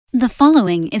The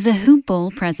following is a Hoop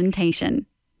Ball presentation.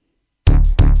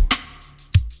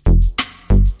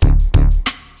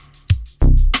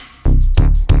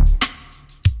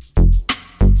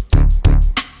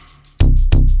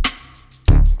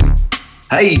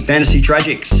 Hey, Fantasy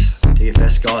Tragics,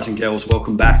 DFS guys and girls,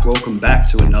 welcome back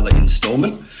to another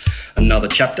installment, another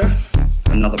chapter,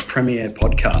 another premiere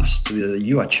podcast.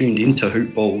 You are tuned into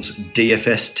Hoop Ball's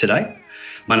DFS today.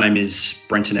 My name is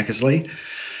Brenton Eckersley,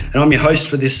 and I'm your host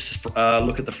for this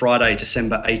look at the Friday,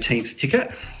 December 18th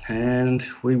ticket. And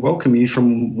we welcome you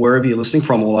from wherever you're listening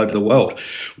from all over the world.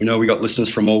 We know we got listeners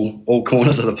from all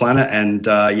corners of the planet. And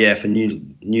for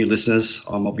new listeners,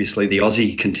 I'm obviously the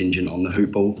Aussie contingent on the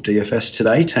Hoop Ball DFS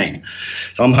Today team.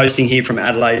 So I'm hosting here from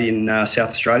Adelaide in South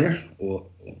Australia, or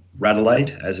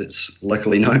Radelaide, as it's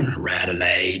locally known,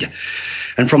 Radelaide.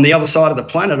 And from the other side of the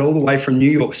planet, all the way from New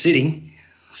York City,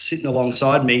 sitting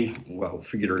alongside me, well,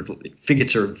 figuratively,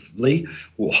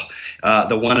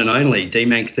 the one and only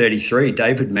DMank33,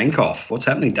 David Mankoff. What's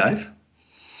happening, Dave?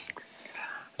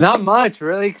 Not much.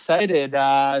 Really excited.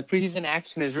 Preseason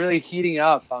action is really heating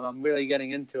up. I'm really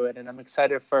getting into it, and I'm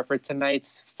excited for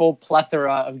tonight's full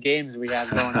plethora of games we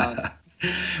have going on.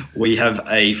 We have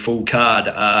a full card.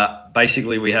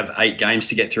 Basically, we have 8 games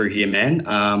to get through here, man.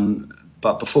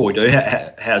 But before we do,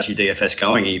 how's your DFS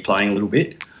going? Are you playing a little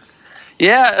bit?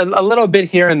 Yeah, a little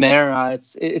bit here and there.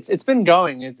 It's been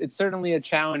going. It's certainly a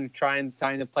challenge trying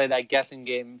to play that guessing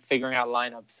game, figuring out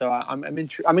lineups. So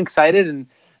I'm excited and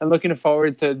looking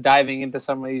forward to diving into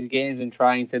some of these games and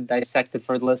trying to dissect it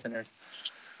for the listeners.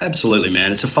 Absolutely,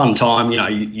 man. It's a fun time.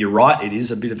 You're right. It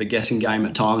is a bit of a guessing game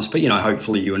at times, but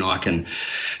hopefully you and I can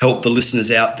help the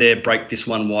listeners out there break this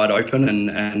one wide open,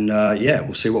 and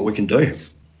we'll see what we can do.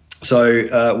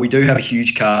 So we do have a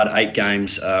huge card, 8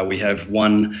 games. We have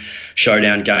 1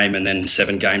 showdown game and then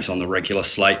 7 games on the regular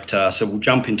slate. So we'll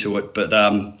jump into it. But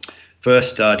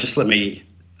first, just let me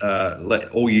let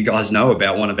all you guys know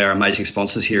about one of our amazing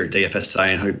sponsors here at DFS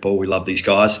Today and Hoop Ball. We love these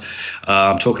guys.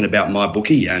 I'm talking about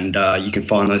MyBookie, and you can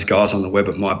find those guys on the web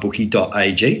at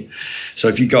mybookie.ag. So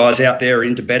if you guys out there are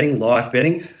into betting, live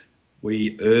betting,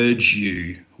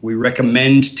 we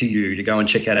recommend to you to go and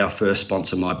check out our first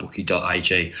sponsor,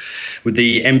 mybookie.ag. With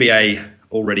the NBA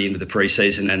already into the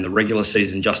preseason and the regular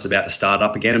season just about to start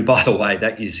up again, and by the way,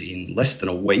 that is in less than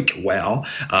a week. Wow.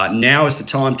 Now is the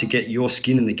time to get your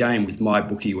skin in the game with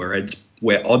MyBookie,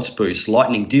 where odds boosts,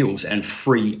 lightning deals, and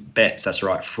free bets. That's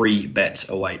right, free bets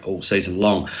await all season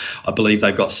long. I believe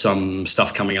they've got some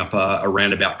stuff coming up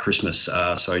around about Christmas,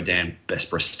 so Dan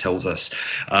Besbris tells us.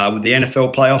 With the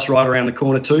NFL playoffs right around the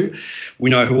corner too, we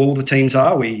know who all the teams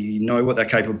are, we know what they're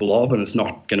capable of, and it's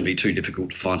not going to be too difficult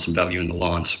to find some value in the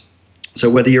lines. So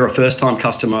whether you're a first-time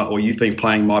customer or you've been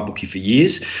playing MyBookie for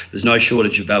years, there's no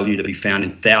shortage of value to be found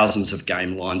in thousands of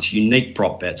game lines, unique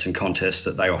prop bets and contests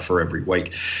that they offer every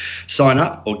week. Sign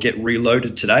up or get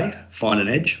reloaded today, find an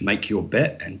edge, make your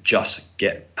bet, and just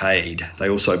get paid. They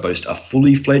also boast a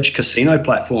fully fledged casino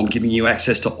platform, giving you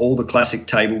access to all the classic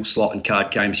table, slot, and card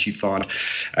games you find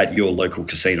at your local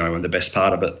casino. And the best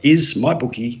part of it is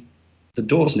MyBookie, the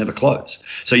doors never close.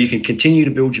 So you can continue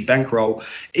to build your bankroll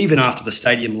even after the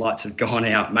stadium lights have gone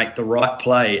out. Make the right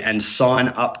play and sign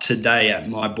up today at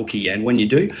MyBookie. And when you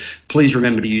do, please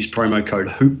remember to use promo code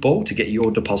HoopBall to get your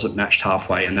deposit matched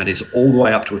halfway, and that is all the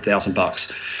way up to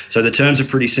 $1,000. So the terms are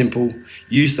pretty simple.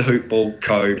 Use the HoopBall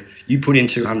code. You put in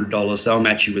 $200, they'll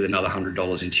match you with another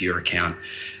 $100 into your account.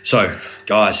 So,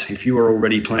 guys, if you are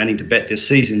already planning to bet this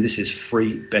season, this is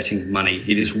free betting money.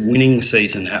 It is winning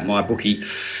season at MyBookie.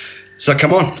 So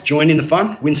come on, join in the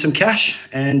fun, win some cash,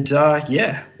 and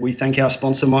we thank our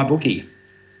sponsor, MyBookie.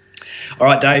 All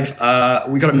right, Dave,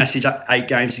 we've got a massive 8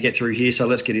 games to get through here, so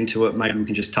let's get into it. Maybe we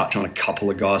can just touch on a couple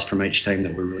of guys from each team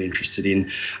that we're really interested in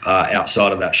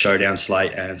outside of that showdown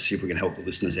slate and see if we can help the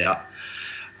listeners out.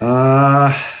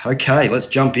 Okay, let's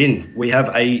jump in. We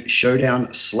have a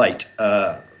showdown slate.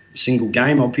 Single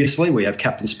game, obviously. We have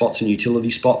captain spots and utility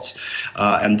spots.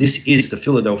 And this is the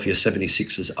Philadelphia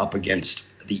 76ers up against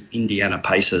the Indiana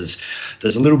Pacers.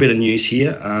 There's a little bit of news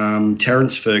here.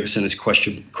 Terrence Ferguson is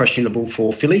questionable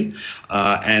for Philly,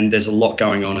 and there's a lot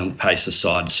going on the Pacers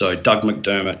side. So Doug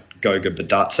McDermott, Goga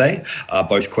Bitadze are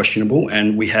both questionable,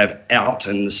 and we have out,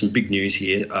 and there's some big news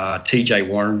here, TJ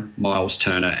Warren, Miles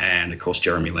Turner, and of course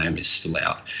Jeremy Lamb is still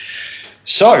out.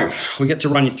 So we get to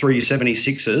run through your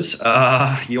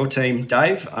 76ers. Your team,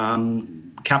 Dave,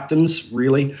 captains,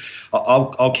 really.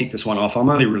 I'll kick this one off. I'm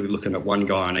only really looking at one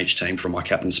guy on each team for my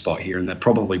captain spot here, and they're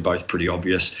probably both pretty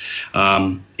obvious.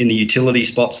 In the utility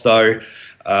spots, though,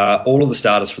 All of the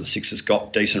starters for the Sixers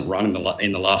got decent run in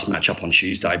the last matchup on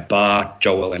Tuesday, bar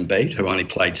Joel Embiid, who only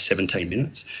played 17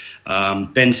 minutes.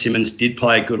 Ben Simmons did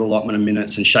play a good allotment of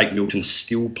minutes, and Shake Milton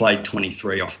still played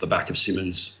 23 off the back of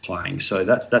Simmons playing. So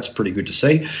that's pretty good to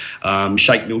see.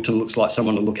 Shake Milton looks like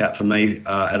someone to look at for me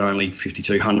at only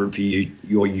 5,200 for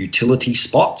your utility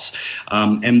spots.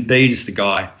 Embiid is the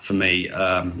guy for me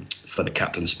for the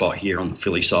captain spot here on the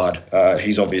Philly side.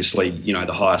 He's obviously,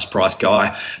 the highest priced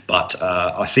guy, but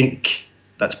I think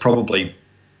that's probably,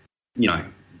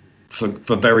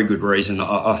 for very good reason.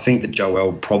 I think that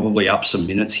Joel probably up some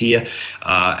minutes here.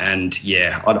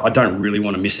 I don't really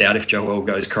want to miss out if Joel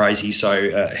goes crazy.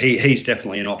 So he's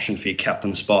definitely an option for your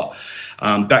captain spot.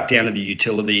 Back down to the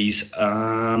utilities.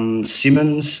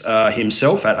 Simmons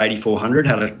himself at 8,400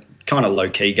 had a kind of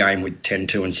low-key game with 10,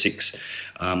 2 and 6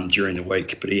 during the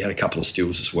week, but he had a couple of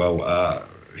steals as well.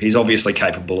 He's obviously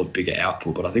capable of bigger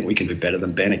output, but I think we can do better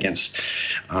than Ben against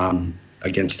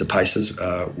the Pacers.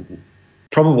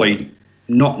 Probably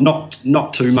not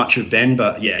too much of Ben,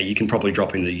 but yeah, you can probably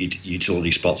drop into utility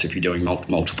spots if you're doing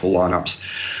multiple lineups.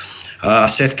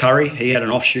 Seth Curry, he had an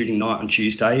off-shooting night on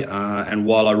Tuesday, and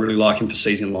while I really like him for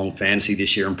season-long fantasy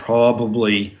this year, I'm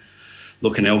probably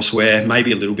looking elsewhere,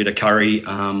 maybe a little bit of Curry.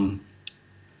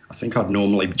 I think I'd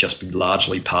normally just be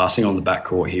largely passing on the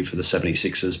backcourt here for the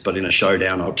 76ers, but in a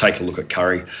showdown, I'll take a look at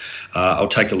Curry. I'll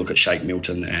take a look at Shake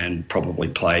Milton and probably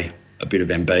play a bit of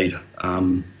Embiid.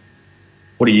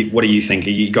 What do you think?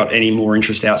 Have you got any more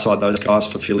interest outside those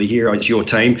guys for Philly here? It's your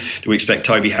team. Do we expect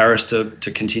Toby Harris to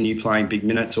continue playing big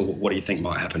minutes, or what do you think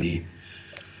might happen here?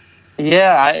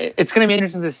 Yeah, it's going to be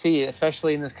interesting to see,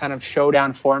 especially in this kind of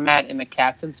showdown format in the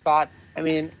captain spot. I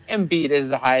mean, Embiid is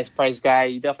the highest priced guy.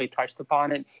 You definitely touched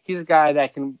upon it. He's a guy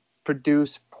that can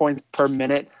produce points per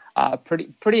minute,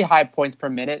 pretty high points per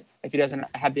minute if he doesn't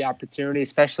have the opportunity,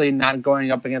 especially not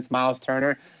going up against Miles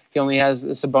Turner. He only has the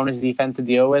Sabonis defense to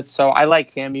deal with. So I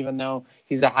like him, even though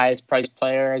he's the highest priced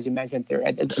player, as you mentioned,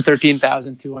 at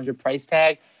 $13,200 price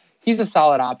tag. He's a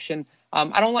solid option.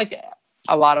 I don't like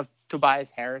a lot of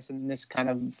Tobias Harris in this kind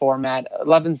of format.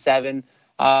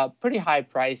 11.7, pretty high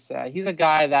price. He's a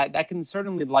guy that can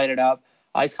certainly light it up.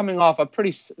 He's coming off a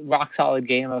pretty rock-solid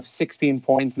game of 16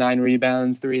 points, 9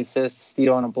 rebounds, 3 assists,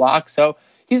 steal, and a block. So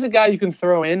he's a guy you can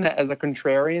throw in as a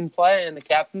contrarian play in the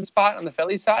captain spot on the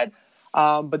Philly side.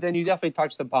 But then you definitely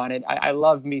touched upon it. I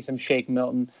love me some Shake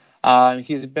Milton.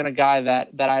 He's been a guy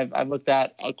that I've looked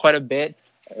at quite a bit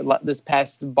this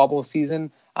past bubble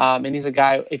season. And he's a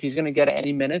guy, if he's going to get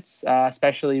any minutes,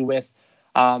 especially with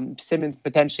Simmons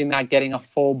potentially not getting a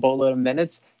full boatload of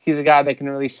minutes, he's a guy that can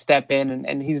really step in,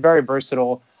 and he's very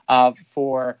versatile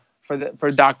for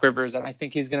Doc Rivers. And I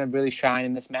think he's going to really shine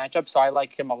in this matchup. So I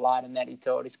like him a lot in that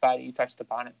utility spot. You touched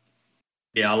upon it.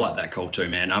 Yeah, I like that call too,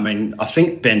 man. I mean, I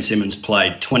think Ben Simmons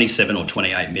played 27 or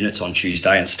 28 minutes on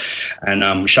Tuesday,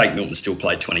 and Shake Milton still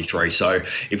played 23. So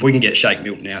if we can get Shake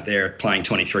Milton out there playing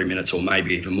 23 minutes or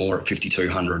maybe even more at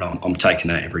 5,200, I'm taking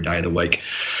that every day of the week.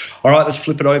 All right, let's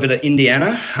flip it over to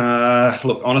Indiana.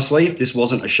 Look, honestly, if this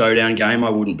wasn't a showdown game, I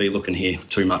wouldn't be looking here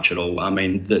too much at all. I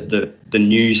mean, the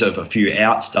news of a few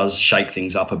outs does shake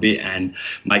things up a bit and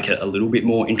make it a little bit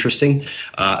more interesting.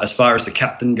 As far as the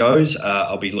captain goes,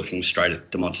 I'll be looking straight at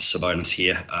Domantas Sabonis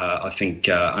here. I think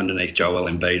underneath Joel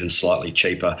Embiid and slightly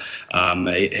cheaper,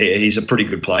 he's a pretty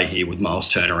good play here with Miles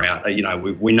Turner out.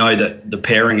 We know that the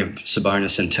pairing of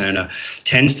Sabonis and Turner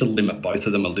tends to limit both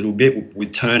of them a little bit.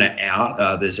 With Turner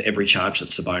out, there's every chance that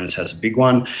Sabonis has a big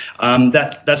one.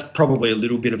 That's probably a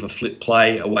little bit of a flip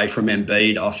play away from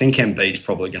Embiid. I think Embiid's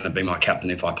probably going to be my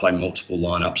captain if I play multiple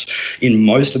lineups in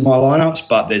most of my lineups,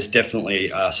 but there's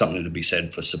definitely something to be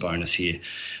said for Sabonis here.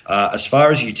 As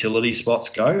far as utility spots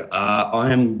go,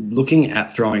 I am looking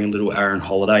at throwing a little Aaron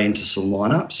Holiday into some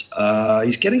lineups.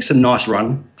 He's getting some nice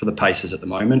run for the Pacers at the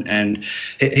moment, and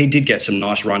he did get some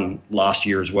nice run last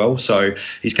year as well. So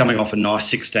he's coming off a nice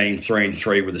 16,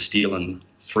 3-3 with a steal and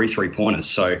 3 3-pointers.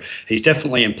 So he's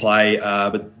definitely in play.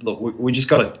 But look, we just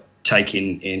got to take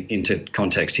into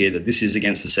context here that this is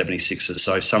against the 76ers,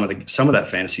 so some of that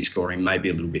fantasy scoring may be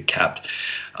a little bit capped.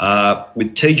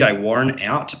 With TJ Warren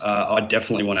out, I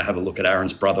definitely want to have a look at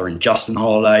Aaron's brother and Justin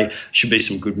Holiday. Should be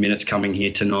some good minutes coming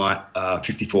here tonight.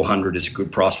 5,400 is a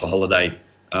good price for Holiday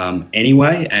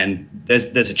anyway, and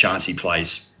there's a chance he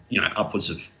plays upwards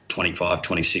of 25,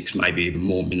 26, maybe even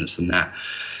more minutes than that.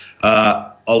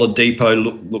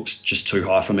 Oladipo looks just too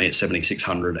high for me at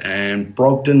 7,600, and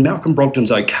Malcolm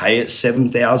Brogdon's okay at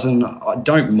 7,000. I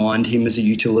don't mind him as a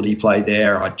utility play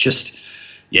there. I just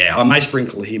Yeah, I may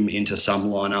sprinkle him into some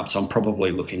lineups. I'm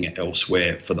probably looking at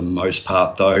elsewhere for the most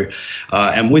part, though.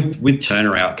 And with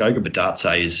Turner out, Goga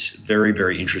Bitadze is very,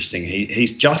 very interesting.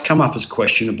 He's just come up as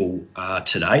questionable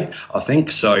today, I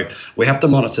think. So we have to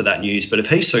monitor that news. But if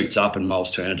he suits up and Miles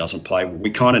Turner doesn't play,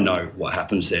 we kind of know what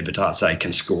happens there. Bitadze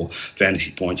can score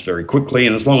fantasy points very quickly.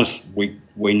 And as long as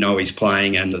we know he's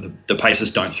playing and the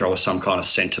Pacers don't throw us some kind of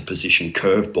centre position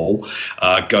curveball,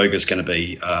 Goga's going to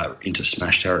be into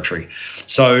smash territory.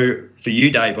 So for you,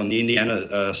 Dave, on the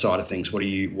Indiana side of things, what are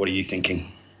you thinking?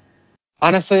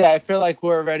 Honestly, I feel like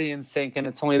we're already in sync, and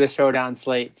it's only the showdown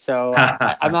slate. So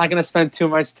I'm not going to spend too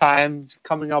much time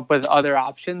coming up with other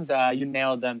options. You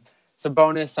nailed them.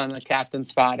 Sabonis on the captain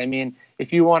spot. I mean,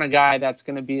 if you want a guy that's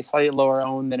going to be slightly lower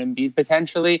owned than Embiid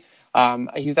potentially,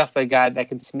 he's definitely a guy that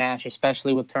can smash,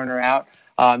 especially with Turner out.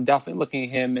 Definitely looking at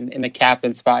him in the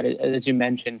captain spot, as you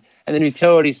mentioned. And then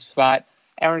utility spot,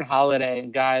 Aaron Holiday, a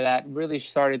guy that really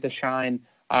started to shine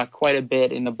quite a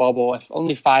bit in the bubble. If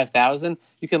only 5,000,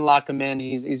 you can lock him in.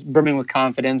 He's brimming with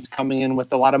confidence, coming in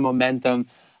with a lot of momentum.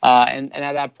 And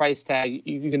at that price tag,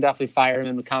 you can definitely fire him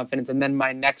in with confidence. And then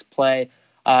my next play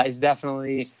is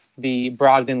definitely the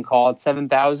Brogdon call at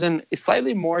 7,000. It's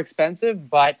slightly more expensive,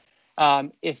 but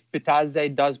if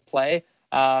Bitadze does play,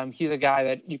 he's a guy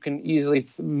that you can easily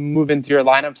move into your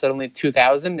lineups at only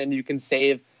 2,000, and you can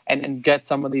save and get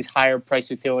some of these higher price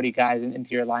utility guys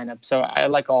into your lineup. So I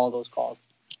like all those calls.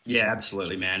 Yeah,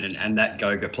 absolutely, man. And that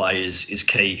Goga play is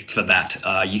key for that.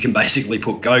 You can basically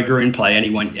put Goga in, play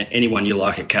anyone you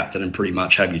like at captain, and pretty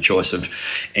much have your choice of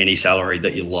any salary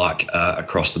that you like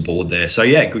across the board there. So,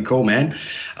 yeah, good call, man.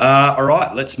 All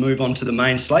right, let's move on to the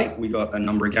main slate. We got a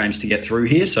number of games to get through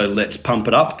here, so let's pump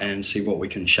it up and see what we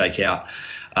can shake out.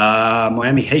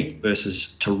 Miami Heat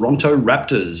versus Toronto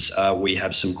Raptors. We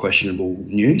have some questionable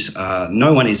news.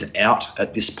 No one is out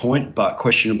at this point, but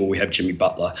questionable. We have Jimmy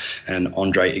Butler and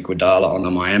Andre Iguodala on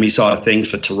the Miami side of things.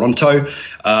 For Toronto,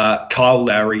 Kyle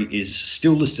Lowry is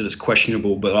still listed as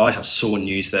questionable, but I saw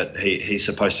news that he's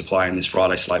supposed to play in this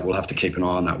Friday slate. We'll have to keep an eye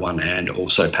on that one. And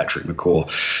also Patrick McCaw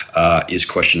is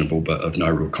questionable, but of no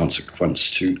real consequence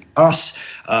to us.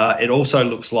 It also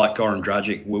looks like Goran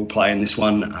Dragic will play in this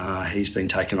one. He's been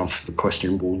taken off the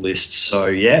questionable list. So,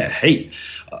 yeah, Heat.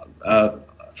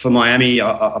 For Miami,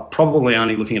 I'm probably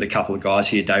only looking at a couple of guys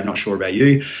here. Dave, not sure about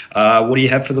you. What do you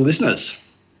have for the listeners?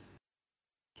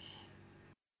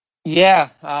 Yeah,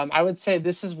 I would say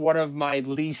this is one of my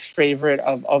least favorite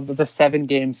of the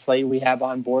 7-game slate we have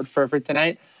on board for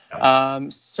tonight.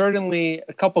 Certainly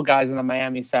a couple guys on the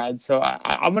Miami side. So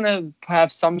I'm going to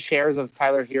have some shares of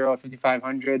Tyler Hero at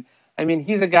 5,500. I mean,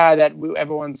 he's a guy that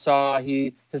everyone saw.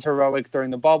 His heroics during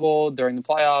the bubble, during the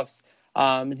playoffs.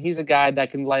 And he's a guy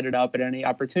that can light it up at any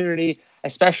opportunity,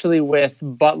 especially with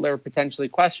Butler potentially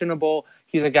questionable.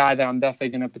 He's a guy that I'm definitely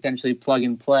going to potentially plug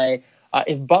and play.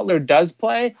 If Butler does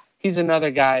play, he's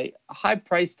another guy, high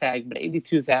price tag, but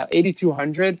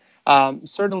 8,200.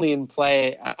 Certainly in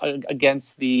play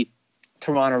against the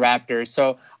Toronto Raptors.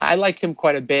 So I like him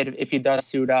quite a bit if he does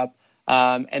suit up.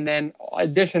 And then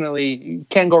additionally, you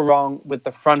can't go wrong with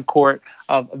the front court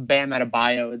of Bam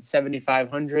Adebayo at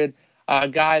 7,500. A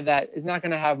guy that is not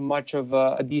going to have much of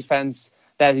a defense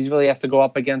that he really has to go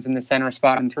up against in the center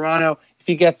spot in Toronto. If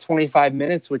he gets 25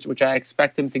 minutes, which I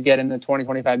expect him to get in the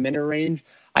 20-25 minute range,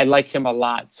 I like him a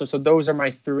lot. So those are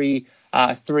my three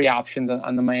options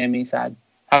on the Miami side.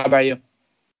 How about you?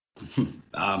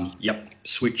 Yep.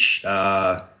 Switch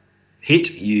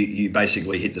hit. You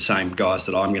basically hit the same guys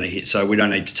that I'm going to hit, so we don't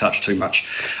need to touch too much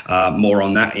more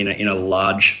on that in a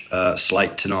large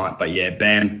slate tonight. But yeah,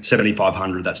 Bam,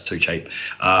 7,500. That's too cheap.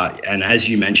 And as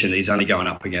you mentioned, he's only going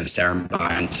up against Aaron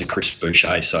Barnes and Chris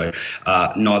Boucher, so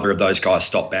neither of those guys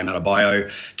stop Bam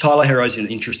Adebayo. Tyler Hero's an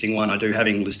interesting one. I do have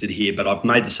him listed here, but I've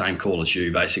made the same call as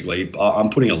you. Basically,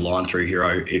 I'm putting a line through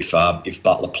Hero if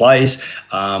Butler plays.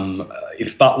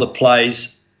 If Butler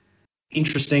plays,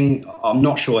 interesting. I'm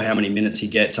not sure how many minutes he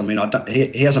gets. I mean,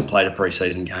 he hasn't played a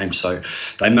preseason game, so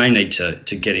they may need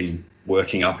to get him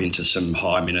working up into some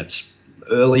high minutes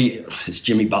early. It's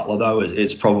Jimmy Butler, though.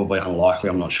 It's probably unlikely.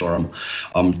 I'm not sure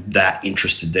I'm that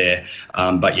interested there.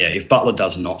 But yeah, if Butler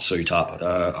does not suit up,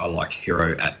 I like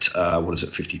Hero at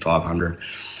 5,500.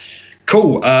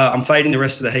 Cool. I'm fading the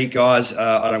rest of the Heat guys.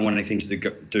 I don't want anything to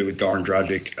do with Goran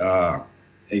Dragic.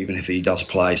 even if he does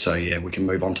play. So, yeah, we can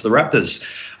move on to the Raptors.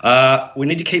 We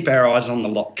need to keep our eyes on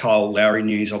the Kyle Lowry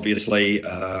news, obviously.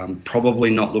 Probably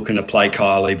not looking to play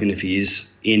Kyle, even if he is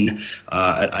in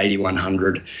at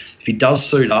 8,100. If he does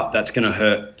suit up, that's going to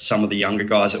hurt some of the younger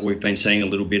guys that we've been seeing a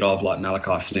little bit of, like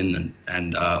Malachi Flynn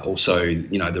and also,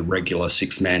 the regular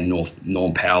six-man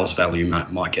Norm Powell's value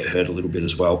might get hurt a little bit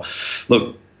as well.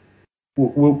 Look,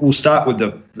 we'll start with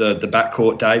the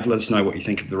backcourt. Dave, let us know what you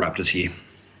think of the Raptors here.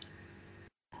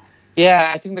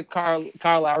 Yeah, I think the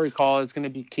Kyle Lowry call is going to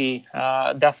be key.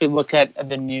 Definitely look at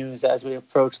the news as we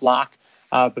approach lock,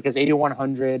 because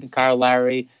 8,100, Kyle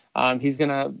Lowry, he's going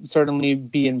to certainly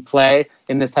be in play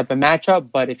in this type of matchup.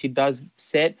 But if he does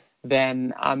sit,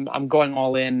 then I'm going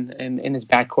all in his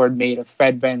backcourt mate of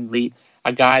Fred VanVleet,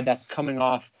 a guy that's coming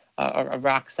off a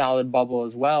rock-solid bubble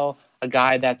as well, a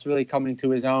guy that's really coming to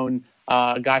his own,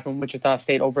 a guy from Wichita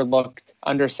State, overlooked,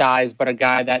 undersized, but a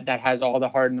guy that has all the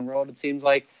heart in the world, it seems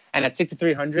like. And at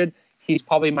 6,300, he's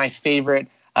probably my favorite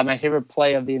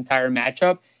play of the entire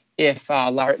matchup if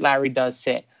Lowry does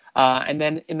sit. And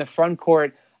then in the front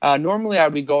court, normally I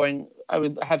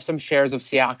would have some shares of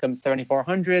Siakam,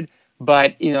 7,400.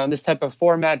 But, in this type of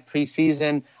format,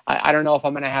 preseason, I don't know if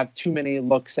I'm going to have too many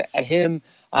looks at him.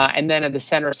 And then at the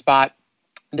center spot,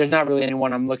 there's not really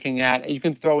anyone I'm looking at. You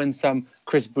can throw in some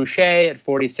Chris Boucher at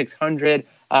 4,600.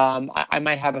 I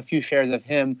might have a few shares of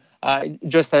him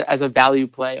just as a value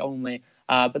play only.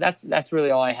 But that's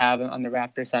really all I have on the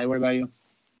Raptor side. What about you?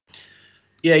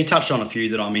 Yeah, he touched on a few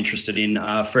that I'm interested in.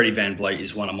 Freddie VanVleet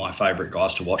is one of my favourite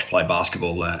guys to watch play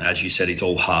basketball. As you said, he's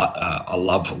all heart. I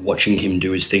love watching him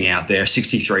do his thing out there.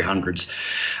 6,300's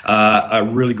a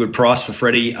really good price for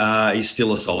Freddie. He's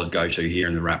still a solid go-to here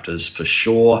in the Raptors for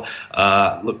sure.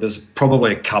 Look, there's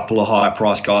probably a couple of higher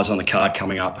price guys on the card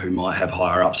coming up who might have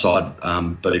higher upside.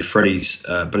 But if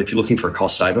you're looking for a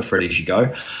cost saver, Freddie's your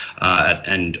go.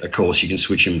 And of course, you can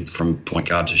switch him from point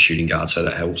guard to shooting guard, so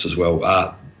that helps as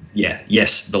well.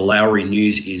 Yes, the Lowry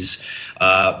news is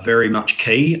very much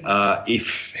key.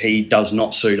 If he does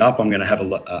not suit up, I'm going to have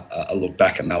a look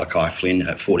back at Malachi Flynn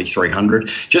at 4,300,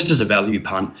 just as a value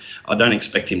punt. I don't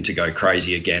expect him to go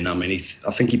crazy again. I mean,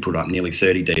 I think he put up nearly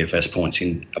 30 DFS points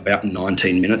in about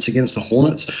 19 minutes against the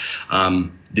Hornets.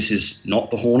 This is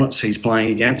not the Hornets he's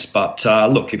playing against, but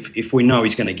look, if we know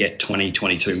he's going to get 20,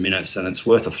 22 minutes, then it's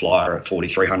worth a flyer at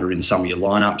 4,300 in some of your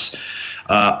lineups.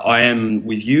 I am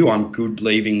with you. I'm good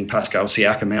leaving Pascal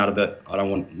Siakam out of it. I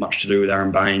don't want much to do with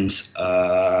Aaron Baines.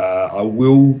 I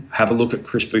will have a look at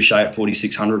Chris Boucher at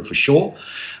 4,600 for sure.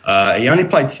 He only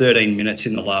played 13 minutes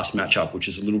in the last matchup, which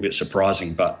is a little bit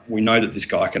surprising, but we know that this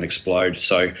guy can explode.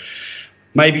 So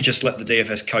maybe just let the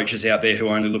DFS coaches out there who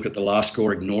only look at the last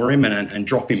score ignore him and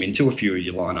drop him into a few of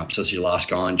your lineups as your last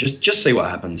guy and just see what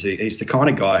happens. He's the kind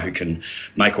of guy who can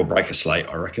make or break a slate,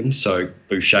 I reckon. So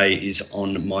Boucher is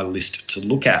on my list to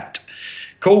look at.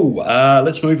 Cool.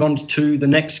 Let's move on to the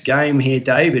next game here,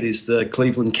 Dave. It is the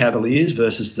Cleveland Cavaliers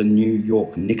versus the New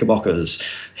York Knickerbockers.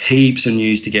 Heaps of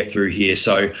news to get through here.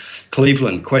 So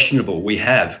Cleveland, questionable. We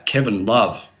have Kevin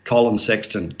Love, Colin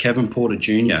Sexton, Kevin Porter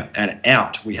Jr., and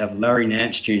out we have Larry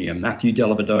Nance Jr., Matthew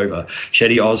Dellavedova,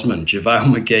 Chetty Osman,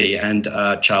 JaVale McGee, and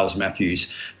Charles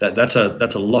Matthews. That's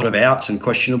a lot of outs and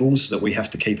questionables that we have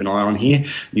to keep an eye on here.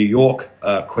 New York,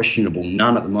 questionable,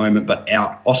 none at the moment, but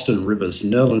out Austin Rivers,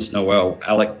 Nerlens Noel,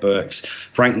 Alec Burks,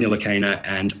 Frank Ntilikina,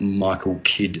 and Michael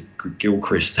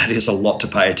Kidd-Gilchrist. That is a lot to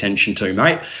pay attention to,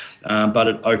 mate. But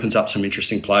it opens up some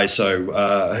interesting plays. So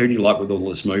who do you like with all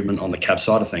this movement on the Cavs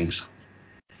side of things?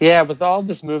 Yeah, with all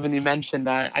this movement you mentioned,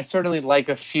 I certainly like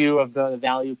a few of the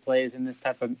value plays in this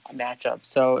type of matchup.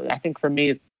 So I think for me,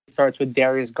 it starts with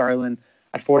Darius Garland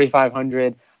at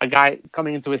 4,500, a guy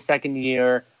coming into his second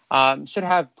year, should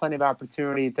have plenty of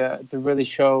opportunity to really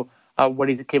show what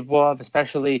he's capable of,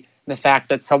 especially the fact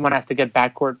that someone has to get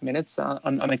backcourt minutes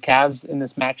on the Cavs in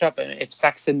this matchup. And if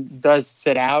Sexton does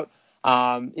sit out,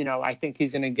 I think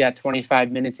he's going to get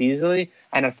 25 minutes easily.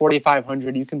 And at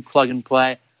 4,500, you can plug and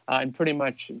play in pretty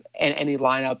much any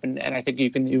lineup, and I think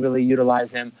you really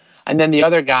utilize him. And then the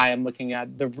other guy I'm looking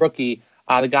at, the rookie,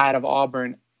 the guy out of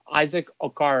Auburn, Isaac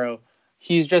Okoro.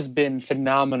 He's just been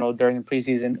phenomenal during the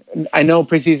preseason. I know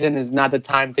preseason is not the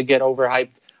time to get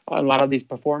overhyped on a lot of these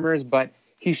performers, but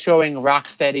he's showing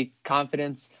rock-steady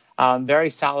confidence, very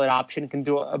solid option, can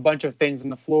do a bunch of things on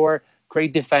the floor,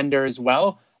 great defender as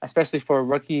well, especially for a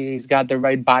rookie. He's got the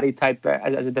right body type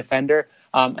as a defender.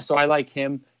 So I like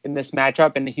him in this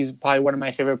matchup, and he's probably one of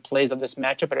my favorite plays of this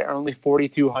matchup at only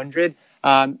 4,200.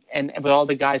 And with all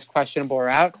the guys questionable or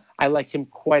out, I like him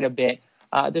quite a bit.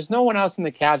 There's no one else in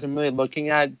the Cavs I'm really looking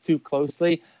at too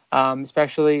closely,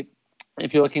 especially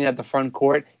if you're looking at the front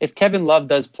court. If Kevin Love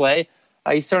does play,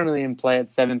 he's certainly in play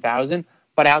at 7,000.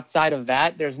 But outside of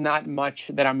that, there's not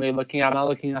much that I'm really looking at. I'm not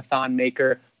looking at Thon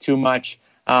Maker too much.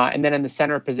 And then in the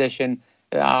center position,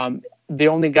 the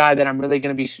only guy that I'm really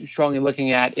going to be strongly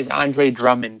looking at is Andre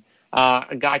Drummond,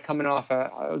 a guy coming off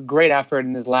a great effort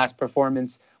in his last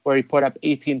performance where he put up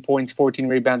 18 points, 14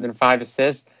 rebounds, and 5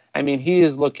 assists. I mean, he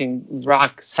is looking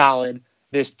rock solid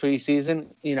this preseason,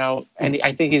 and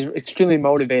I think he's extremely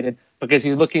motivated because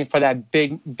he's looking for that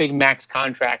big max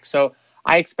contract. So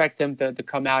I expect him to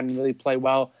come out and really play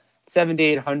well.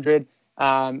 7,800,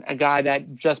 a guy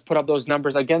that just put up those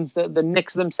numbers against the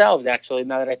Knicks themselves, actually,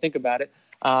 now that I think about it.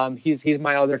 He's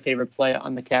my other favorite play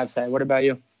on the Cavs side. What about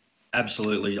you?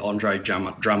 Absolutely. Andre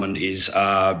Drummond is,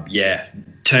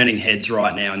 turning heads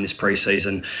right now in this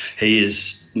preseason. He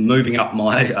is moving up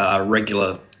my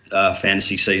regular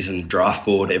fantasy season draft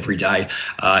board every day.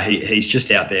 He's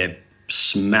just out there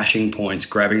smashing points,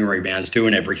 grabbing rebounds,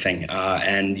 doing everything.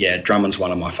 Drummond's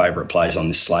one of my favourite plays on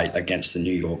this slate against the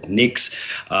New York Knicks.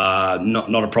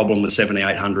 Not a problem with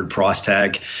 7,800 price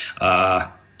tag.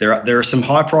 There are some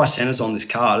high price centers on this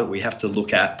card that we have to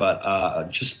look at, but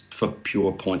just for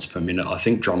pure points per minute, I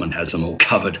think Drummond has them all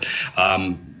covered.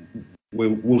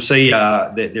 We'll see.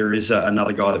 There is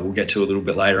another guy that we'll get to a little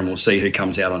bit later, and we'll see who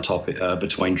comes out on top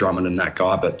between Drummond and that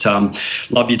guy. But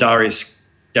love your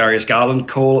Darius Garland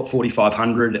call at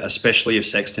 4,500, especially if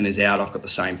Sexton is out. I've got the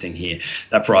same thing here.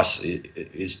 That price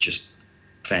is just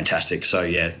fantastic. So,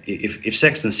 yeah, if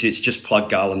Sexton sits, just plug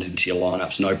Garland into your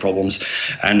lineups, no problems.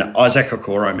 And Isaac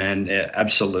Okoro, man,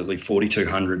 absolutely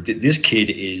 4,200. This kid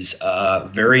is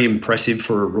very impressive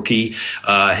for a rookie.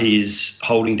 He's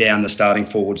holding down the starting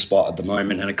forward spot at the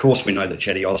moment. And, of course, we know that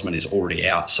Cedi Osman is already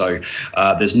out. So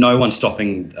there's no one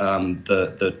stopping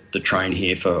the train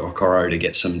here for Okoro to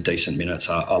get some decent minutes.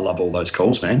 I love all those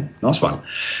calls, man. Nice one.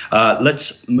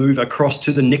 Let's move across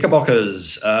to the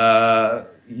Knickerbockers.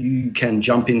 You can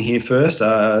jump in here first. You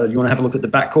want to have a look at the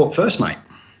backcourt first, mate?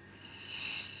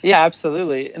 Yeah,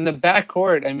 absolutely. In the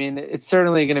backcourt, I mean, it's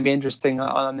certainly going to be interesting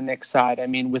on the Knicks side. I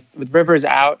mean, with Rivers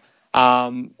out,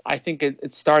 I think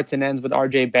it starts and ends with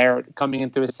R.J. Barrett coming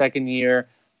into his second year,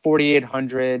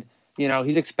 4,800.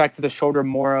 He's expected to shoulder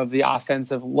more of the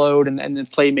offensive load and the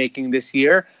playmaking this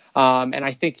year. And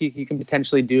I think he can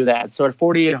potentially do that. So at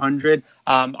 4,800,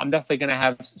 I'm definitely going to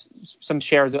have some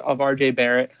shares of R.J.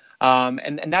 Barrett.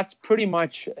 And that's pretty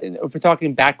much, if we're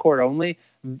talking backcourt only,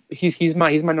 he's my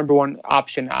number one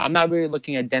option. I'm not really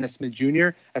looking at Dennis Smith Jr.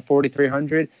 at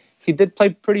 4,300. He did play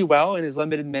pretty well in his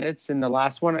limited minutes in the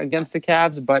last one against the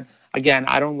Cavs, but again,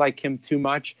 I don't like him too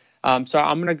much. So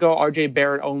I'm going to go RJ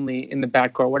Barrett only in the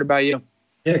backcourt. What about you?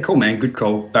 Yeah, cool, man. Good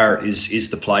call. Barrett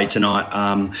is the play tonight.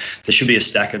 There should be a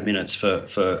stack of minutes for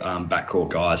backcourt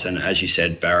guys. And as you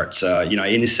said, Barrett's,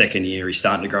 in his second year, he's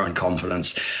starting to grow in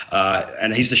confidence.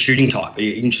 And he's the shooting type.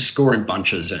 He can just score in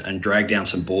bunches and drag down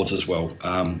some boards as well.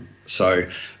 So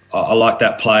I like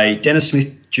that play. Dennis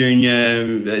Smith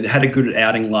Jr. had a good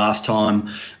outing last time.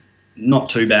 Not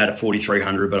too bad at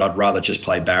 4,300, but I'd rather just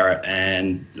play Barrett.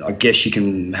 And I guess you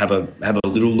can have a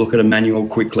little look at Emmanuel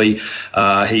quickly.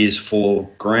 He is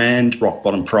 $4,000, rock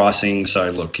bottom pricing.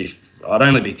 So look, I'd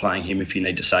only be playing him if you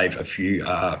need to save a few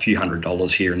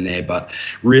 $100s here and there. But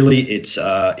really, it's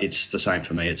the same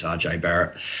for me. It's RJ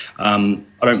Barrett. I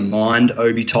don't mind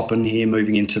Obi Toppin here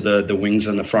moving into the wings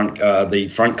and the front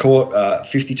court.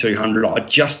 5,200. I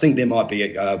just think there might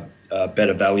be a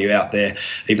better value out there,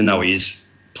 even though he is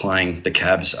playing the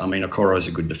Cavs. I mean, Okoro is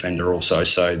a good defender also,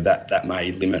 so that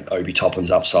may limit Obi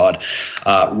Toppin's upside.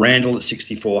 Randall at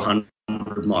 6,400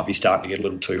 might be starting to get a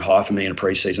little too high for me in a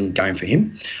preseason game for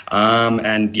him.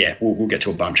 We'll get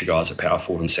to a bunch of guys at power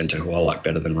forward and centre who I like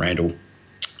better than Randall.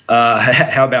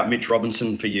 How about Mitch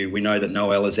Robinson for you? We know that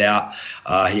Noel is out.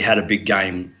 He had a big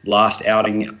game last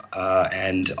outing,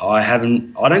 and I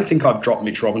don't think I've dropped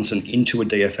Mitch Robinson into a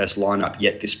DFS lineup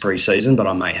yet this preseason, but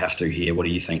I may have to here. What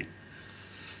do you think?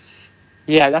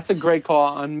 Yeah, that's a great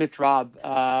call on Mitch Rob.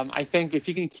 I think if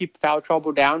you can keep foul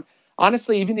trouble down,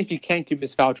 honestly, even if you can't keep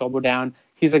his foul trouble down,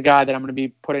 he's a guy that I'm going to be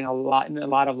putting in a lot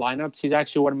of lineups. He's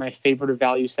actually one of my favorite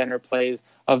value center plays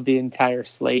of the entire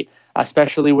slate,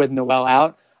 especially with Noel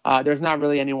out. There's not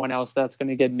really anyone else that's going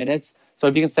to get minutes. So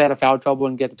if you can stay out of foul trouble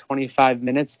and get to 25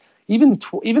 minutes, even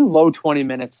low 20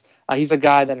 minutes, he's a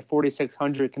guy that at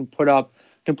 4,600 can put up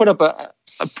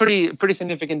a pretty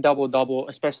significant double-double,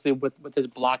 especially with his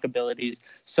block abilities.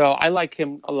 So I like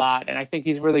him a lot, and I think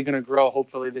he's really going to grow,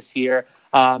 hopefully, this year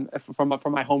from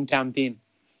my hometown team.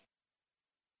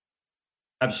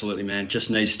 Absolutely, man. Just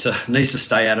needs to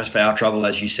stay out of foul trouble,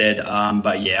 as you said.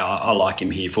 But yeah, I like him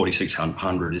here.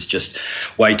 4,600 is just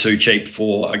way too cheap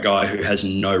for a guy who has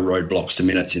no roadblocks to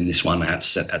minutes in this one at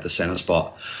the centre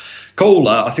spot. Cool.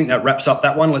 I think that wraps up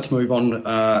that one. Let's move on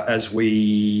as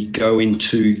we go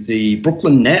into the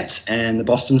Brooklyn Nets and the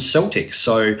Boston Celtics.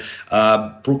 So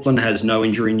Brooklyn has no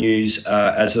injury news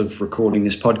as of recording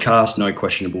this podcast. No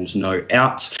questionables, no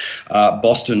outs.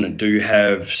 Boston do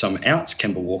have some outs.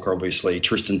 Kemba Walker, obviously.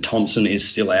 Tristan Thompson is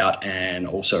still out, and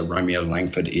also Romeo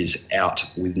Langford is out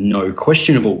with no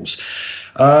questionables.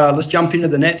 Let's jump into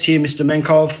the Nets here, Mr.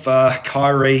 Menkov.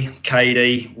 Kyrie,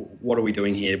 KD, what are we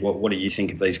doing here? What do you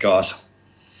think of these guys?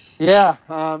 Yeah,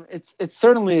 it's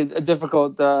certainly a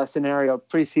difficult scenario,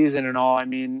 preseason and all. I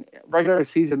mean, regular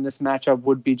season, this matchup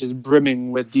would be just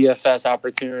brimming with DFS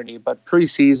opportunity. But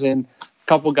preseason, a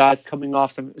couple guys coming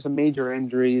off some major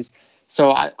injuries.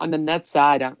 So on the Nets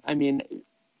side, I mean,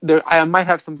 I might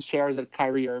have some shares at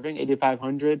Kyrie Irving,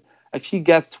 8,500. If he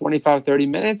gets 25, 30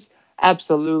 minutes,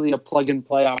 absolutely a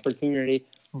plug-and-play opportunity.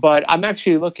 But I'm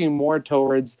actually looking more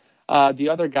towards the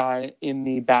other guy in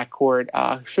the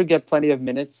backcourt. Should get plenty of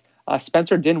minutes.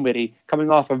 Spencer Dinwiddie, coming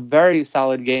off a very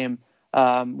solid game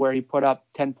where he put up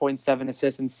 10.7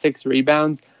 assists and 6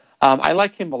 rebounds. I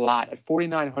like him a lot. At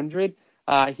 4,900,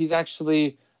 he's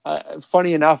actually,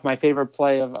 funny enough, my favorite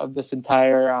play of this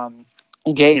entire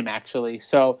game, actually.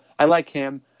 So I like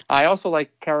him. I also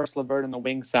like Karis LeVert on the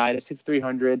wing side at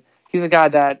 6,300. He's a guy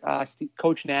that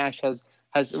Coach Nash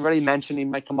has already mentioned he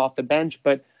might come off the bench,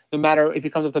 but no matter if he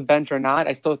comes off the bench or not,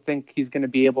 I still think he's going to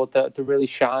be able to really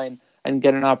shine and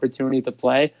get an opportunity to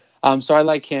play. So I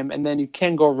like him. And then you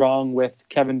can't go wrong with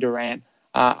Kevin Durant,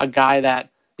 a guy that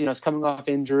is coming off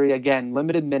injury, again,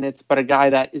 limited minutes, but a guy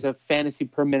that is a fantasy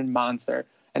per minute monster.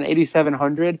 And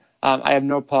 8,700, I have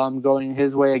no problem going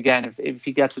his way again if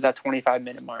he gets to that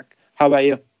 25-minute mark. How about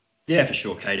you? Yeah, for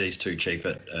sure. KD's too cheap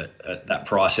at that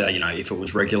price. If it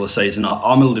was regular season,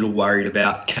 I'm a little worried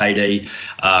about KD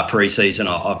pre-season.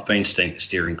 I've been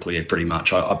steering clear pretty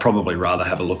much. I'd probably rather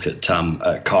have a look at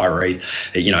Kyrie.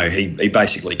 He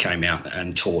basically came out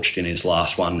and torched in his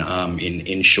last one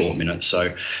in short minutes.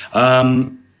 So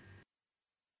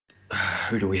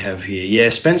who do we have here? Yeah,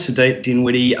 Spencer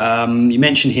Dinwiddie. You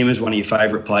mentioned him as one of your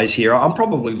favourite plays here. I'm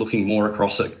probably looking more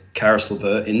across at Karis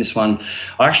LeVert in this one.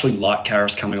 I actually like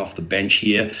Karis coming off the bench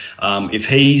here. If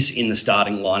he's in the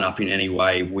starting lineup in any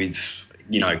way with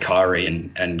Kyrie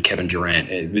and Kevin Durant,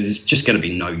 there's just going to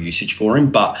be no usage for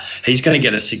him, but he's going to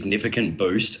get a significant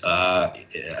boost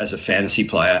as a fantasy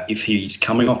player if he's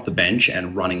coming off the bench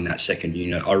and running that second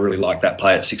unit. I really like that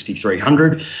play at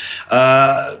 6,300.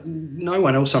 No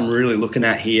one else I'm really looking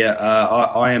at here.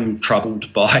 I am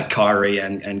troubled by Kyrie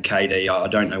and KD. I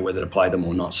don't know whether to play them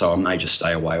or not, so I may just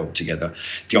stay away altogether.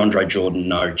 DeAndre Jordan,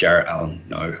 no. Jarrett Allen,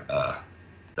 no.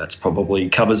 That's probably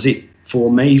covers it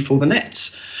for me for the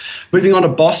Nets. Moving on to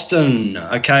Boston.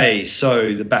 Okay,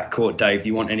 so the backcourt, Dave, do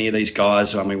you want any of these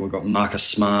guys? I mean, we've got Marcus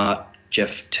Smart,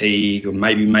 Jeff Teague, or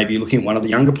maybe looking at one of the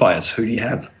younger players. Who do you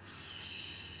have?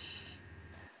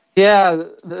 Yeah,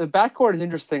 the backcourt is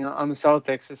interesting on the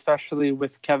Celtics, especially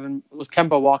with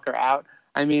Kemba Walker out.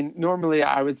 I mean, normally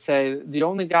I would say the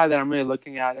only guy that I'm really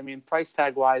looking at, I mean, price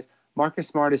tag wise, Marcus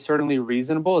Smart is certainly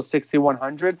reasonable at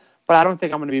 6,100, but I don't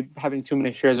think I'm going to be having too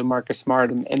many shares of Marcus Smart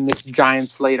in this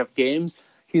giant slate of games.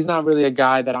 He's not really a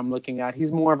guy that I'm looking at.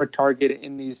 He's more of a target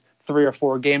in these 3 or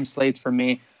 4 game slates for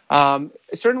me.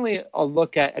 Certainly a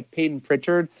look at Peyton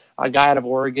Pritchard, a guy out of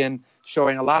Oregon,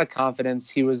 showing a lot of confidence.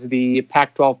 He was the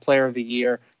Pac-12 Player of the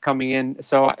Year coming in.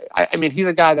 So, I mean, he's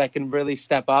a guy that can really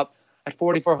step up at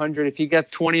 4,400. If he gets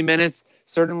 20 minutes,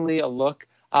 certainly a look.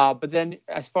 But then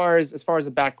as far as the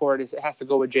backcourt, it has to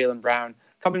go with Jaylen Brown.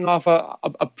 Coming off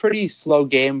a pretty slow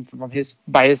game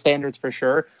by his standards for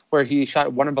sure, where he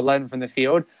shot 1 of 11 from the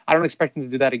field. I don't expect him to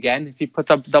do that again. If he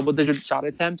puts up double-digit shot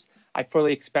attempts, I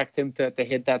fully expect him to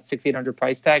hit that 6,800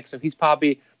 price tag. So he's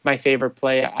probably my favorite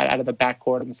play out of the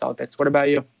backcourt in the Celtics. What about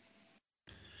you?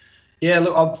 Yeah,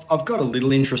 look, I've got a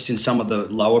little interest in some of the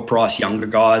lower price younger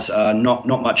guys. Not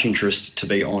much interest, to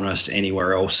be honest,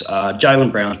 anywhere else.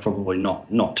 Jaylen Brown's probably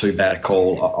not too bad a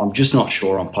call. I'm just not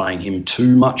sure I'm playing him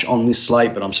too much on this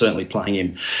slate, but I'm certainly playing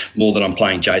him more than I'm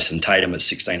playing Jason Tatum at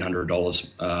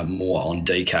 $1,600 more on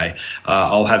DK.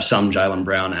 I'll have some Jaylen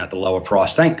Brown at the lower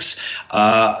price. Thanks.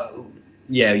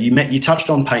 Yeah, you touched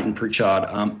on Peyton Pritchard.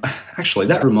 Actually,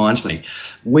 that reminds me.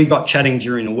 We got chatting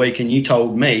during the week and you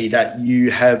told me that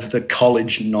you have the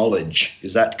college knowledge.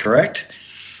 Is that correct?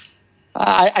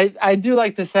 I do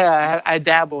like to say I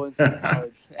dabble in some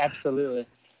college. Absolutely.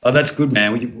 Oh, that's good,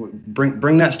 man.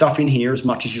 Bring that stuff in here as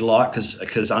much as you like,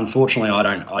 because unfortunately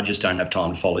I just don't have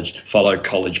time to follow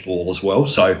college ball as well.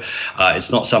 So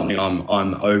it's not something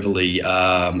I'm overly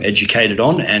educated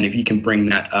on. And if you can bring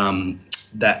that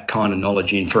that kind of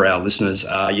knowledge in for our listeners,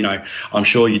 I'm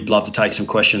sure you'd love to take some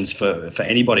questions for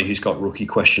anybody who's got rookie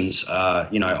questions,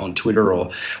 on Twitter or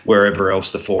wherever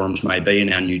else the forums may be,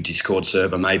 in our new Discord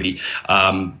server maybe.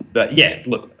 But yeah,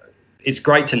 look. It's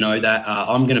great to know that.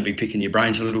 I'm going to be picking your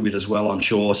brains a little bit as well, I'm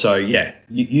sure. So, yeah,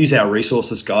 use our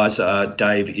resources, guys.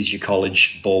 Dave is your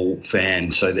college ball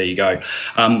fan, so there you go.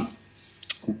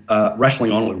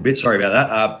 Rattling on a little bit, sorry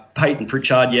about that. Peyton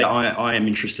Pritchard, yeah, I am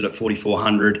interested at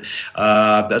 4,400.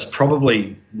 That's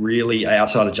probably really,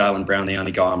 outside of Jaylen Brown, the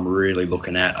only guy I'm really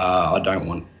looking at. I don't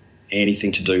want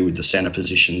anything to do with the centre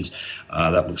positions.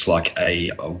 That looks like a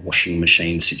washing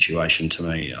machine situation to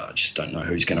me. I just don't know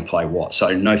who's going to play what.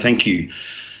 So, no, thank you.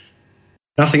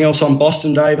 Nothing else on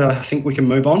Boston, Dave. I think we can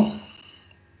move on.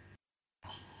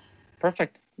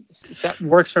 Perfect. That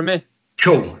works for me.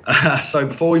 Cool. So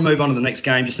before we move on to the next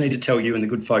game, just need to tell you and the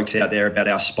good folks out there about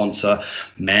our sponsor,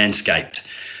 Manscaped.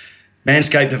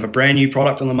 Manscaped have a brand new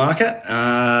product on the market,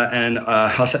 and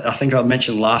I think I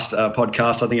mentioned last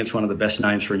podcast, I think it's one of the best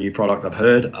names for a new product I've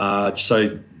heard.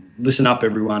 So listen up,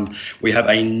 everyone. We have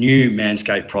a new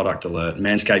Manscaped product alert.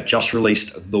 Manscaped just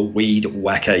released the Weed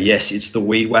Whacker. Yes, it's the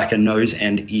Weed Whacker nose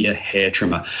and ear hair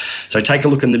trimmer. So take a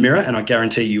look in the mirror, and I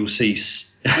guarantee you'll see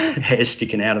hair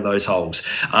sticking out of those holes.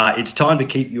 It's time to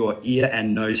keep your ear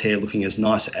and nose hair looking as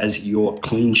nice as your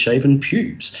clean-shaven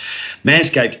pubes.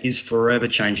 Manscaped is forever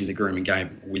changing the grooming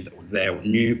game with their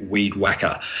new Weed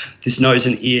Whacker. This nose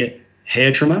and ear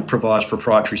hair trimmer provides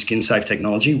proprietary skin-safe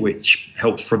technology which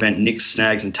helps prevent nicks,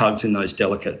 snags and tugs in those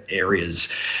delicate areas.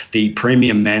 The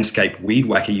premium Manscaped Weed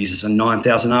Whacker uses a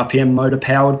 9,000 RPM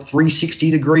motor-powered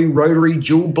 360-degree rotary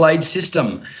dual-blade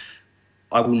system.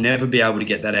 I will never be able to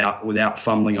get that out without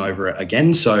fumbling over it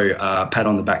again, so pat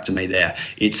on the back to me there.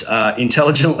 It's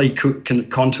intelligently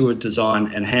contoured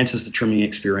design, enhances the trimming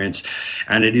experience,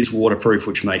 and it is waterproof,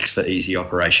 which makes for easy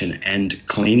operation and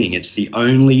cleaning. It's the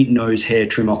only nose hair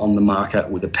trimmer on the market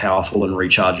with a powerful and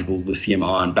rechargeable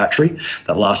lithium-ion battery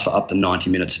that lasts for up to 90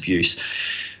 minutes of use.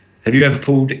 Have you ever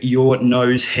pulled your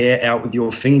nose hair out with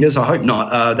your fingers? I hope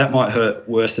not. That might hurt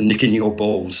worse than nicking your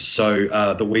balls. So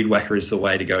the Weed Whacker is the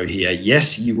way to go here.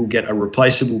 Yes, you will get a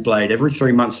replaceable blade every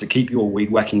 3 months to keep your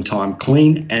weed whacking time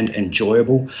clean and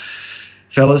enjoyable.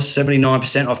 Fellas,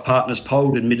 79% of partners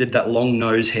polled admitted that long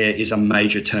nose hair is a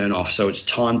major turn-off. So it's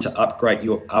time to upgrade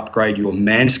your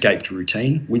Manscaped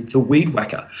routine with the Weed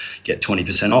Whacker. Get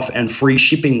 20% off and free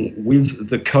shipping with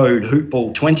the code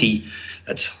HoopBall20.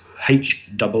 That's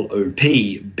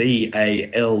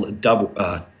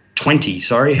HOOPBAL20.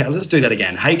 Sorry, let's do that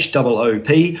again.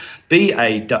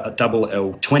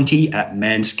 HOOPBAL20 at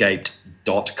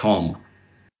manscaped.com.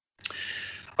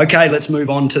 Okay, let's move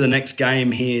on to the next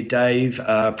game here, Dave.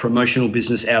 Promotional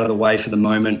business out of the way for the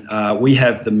moment. We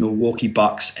have the Milwaukee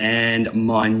Bucks and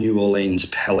my New Orleans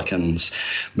Pelicans.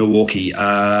 Milwaukee,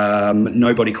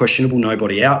 nobody questionable,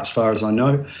 nobody out as far as I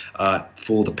know.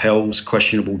 For the Pels,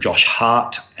 questionable Josh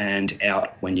Hart and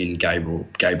out Wenyen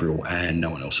Gabriel, and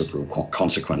no one else of real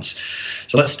consequence.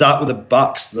 So let's start with the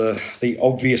Bucks. The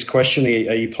obvious question,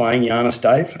 are you playing Giannis,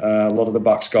 Dave? A lot of the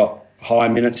Bucks got high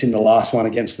minutes in the last one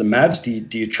against the Mavs.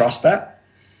 Do you trust that?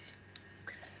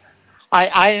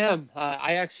 I am.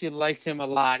 I actually like him a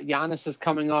lot. Giannis is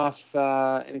coming off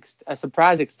a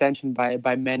surprise extension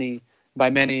by many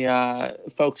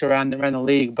folks around the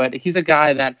league, but he's a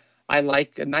guy that I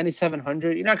like.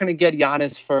 9,700. You're not going to get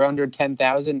Giannis for under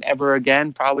 10,000 ever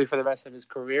again, probably for the rest of his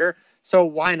career. So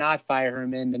why not fire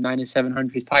him in the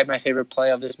 9,700? He's probably my favorite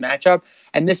play of this matchup.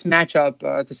 And this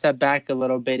matchup, to step back a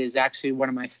little bit, is actually one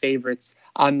of my favorites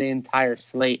on the entire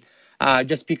slate,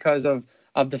 just because of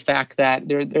the fact that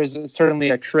there's certainly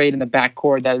a trade in the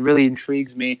backcourt that really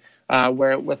intrigues me,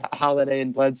 where with Holiday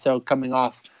and Bledsoe coming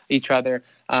off each other.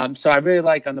 So I really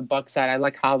like on the Bucks side. I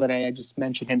like Holiday. I just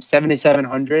mentioned him,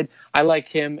 7,700. I like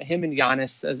him and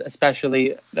Giannis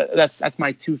especially. That's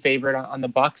my two favorite on the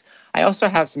Bucks. I also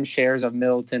have some shares of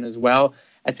Middleton as well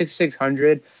at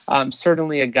 6,600.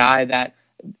 Certainly a guy that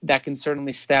can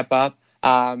certainly step up,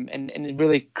 and it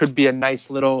really could be a nice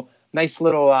little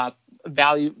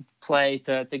value play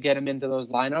to get him into those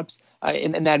lineups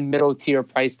in that middle tier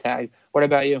price tag. What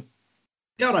about you?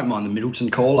 Yeah, I don't mind the Middleton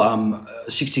call.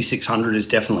 6,600 is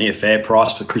definitely a fair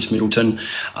price for Chris Middleton.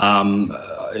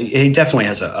 He definitely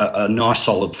has a nice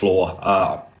solid floor.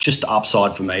 Just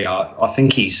upside for me. I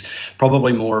think he's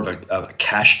probably more of a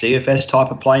cash DFS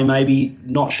type of play, maybe.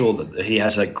 Not sure that he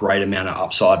has a great amount of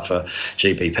upside for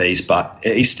GPPs, but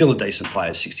he's still a decent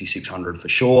player, 6,600 for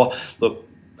sure. Look,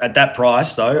 at that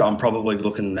price, though, I'm probably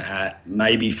looking at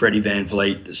maybe Freddie Van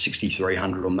Vliet,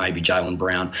 6,300, or maybe Jaylen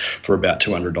Brown for about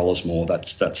 $200 more.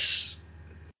 That's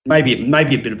maybe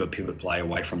a bit of a pivot play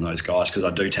away from those guys, because I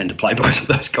do tend to play both of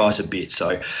those guys a bit.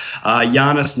 So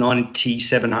Giannis,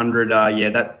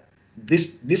 9,700.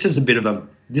 This is a bit of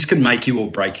this could make you or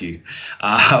break you.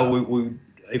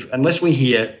 Unless we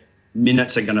hear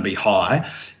minutes are going to be high,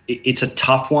 it's a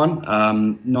tough one.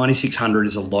 9,600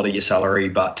 is a lot of your salary,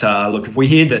 but look, if we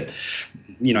hear that,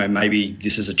 maybe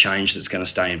this is a change that's going to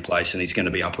stay in place and he's going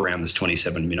to be up around this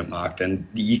 27-minute mark, then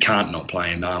you can't not play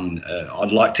him.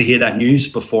 I'd like to hear that news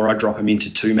before I drop him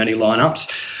into too many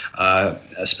lineups,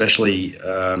 especially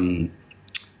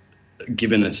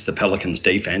given it's the Pelicans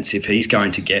defense. If he's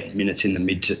going to get minutes in the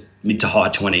mid to high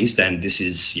 20s, then this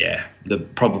is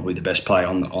probably the best play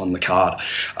on the card,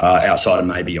 outside of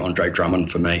maybe Andre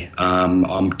Drummond for me.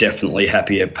 I'm definitely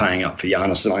happier paying up for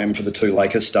Giannis than I am for the two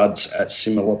Lakers studs at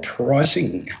similar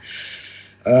pricing.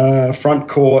 Front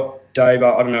court, Dave,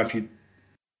 I don't know if you.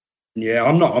 Yeah,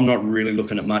 I'm not really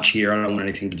looking at much here. I don't want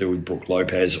anything to do with Brook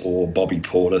Lopez or Bobby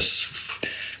Portis.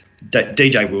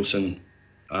 DJ Wilson.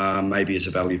 Maybe as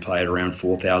a value play at around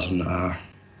 4,000.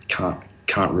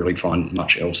 Can't really find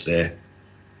much else there.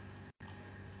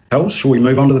 Pels, shall we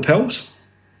move on to the Pels?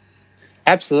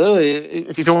 Absolutely.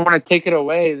 If you don't want to take it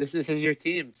away, this is your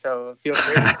team, so feel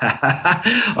free.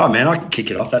 Oh man, I can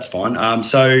kick it off. That's fine.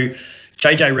 So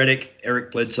JJ Redick,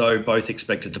 Eric Bledsoe, both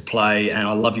expected to play, and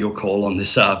I love your call on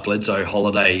this Bledsoe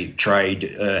Holiday trade,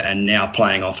 and now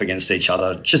playing off against each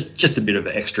other. Just a bit of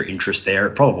extra interest there.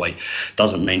 It probably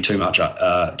doesn't mean too much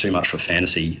for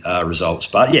fantasy results,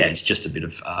 but yeah, it's just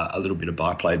a little bit of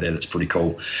buy play there. That's pretty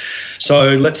cool.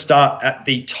 So let's start at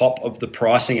the top of the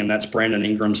pricing, and that's Brandon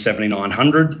Ingram,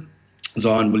 7,900.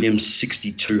 Zion Williams,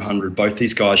 6,200. Both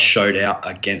these guys showed out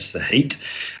against the Heat.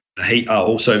 The Heat are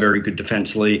also very good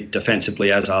defensively,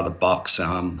 as are the Bucks.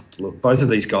 Look, both of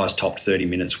these guys topped 30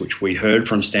 minutes, which we heard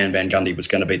from Stan Van Gundy was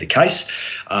going to be the case.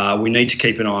 We need to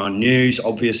keep an eye on news,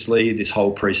 obviously, this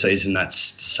whole preseason.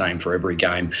 That's the same for every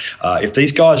game. If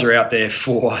these guys are out there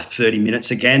for 30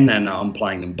 minutes again, then I'm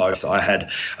playing them both. I had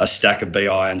a stack of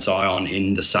BI and Zion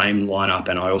in the same lineup,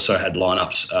 and I also had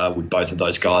lineups with both of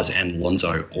those guys and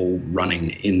Lonzo all running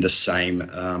in the same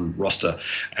roster,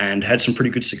 and had some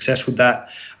pretty good success with that.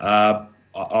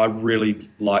 I really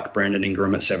like Brandon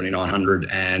Ingram at 7,900,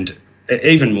 and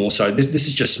even more so, this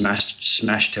is just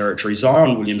smash territory.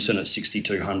 Zion Williamson at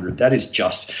 6,200. That is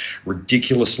just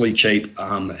ridiculously cheap.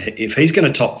 If he's going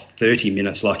to top 30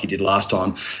 minutes like he did last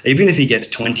time, even if he gets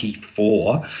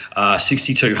 24,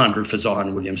 6,200 for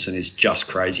Zion Williamson is just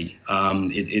crazy.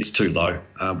 It's too low.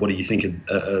 What do you think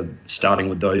of starting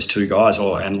with those two guys,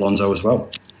 and Lonzo as well?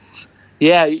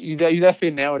 Yeah, you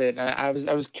definitely nailed it. I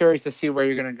was curious to see where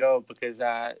you're going to go, because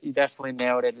you definitely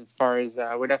nailed it as far as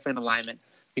we're definitely in alignment,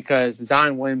 because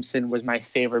Zion Williamson was my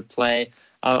favorite play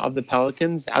of the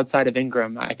Pelicans outside of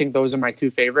Ingram. I think those are my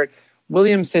two favorite.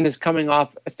 Williamson is coming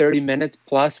off 30 minutes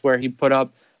plus where he put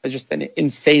up just an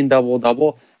insane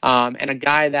double-double, and a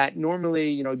guy that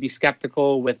normally would be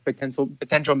skeptical with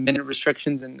potential minute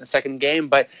restrictions in the second game,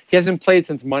 but he hasn't played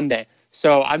since Monday.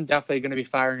 So I'm definitely going to be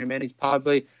firing him in. He's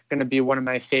probably going to be one of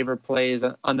my favorite plays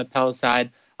on the Pels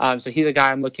side. So he's a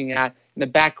guy I'm looking at. In the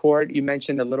backcourt, you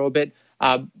mentioned a little bit,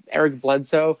 Eric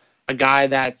Bledsoe, a guy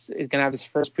that's going to have his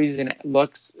first preseason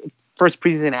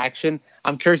action.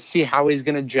 I'm curious to see how he's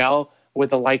going to gel with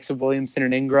the likes of Williamson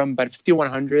and Ingram, but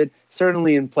 5,100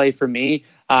 certainly in play for me,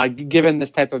 given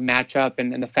this type of matchup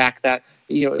and the fact that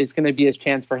it's going to be his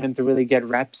chance for him to really get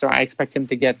reps. So I expect him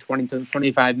to get 20 to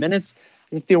 25 minutes.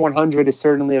 5,100 is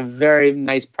certainly a very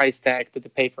nice price tag to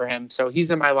pay for him. So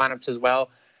he's in my lineups as well.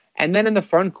 And then in the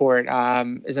front court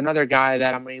is another guy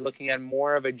that I'm going to be looking at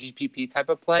more of a GPP type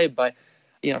of play. But,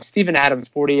 Steven Adams,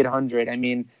 4,800. I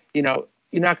mean, you're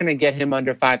not going to get him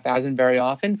under 5,000 very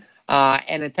often.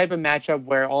 And a type of matchup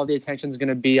where all the attention is going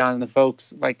to be on the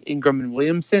folks like Ingram and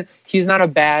Williamson, he's not a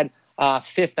bad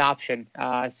fifth option,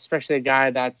 especially a guy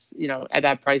that's, at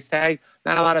that price tag.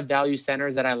 Not a lot of value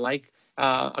centers that I like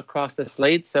across the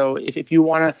slate. So if you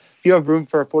have room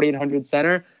for a 4,800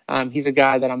 center, he's a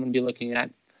guy that I'm going to be looking at.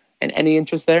 And any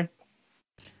interest there?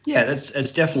 Yeah,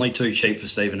 it's definitely too cheap for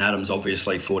Steven Adams.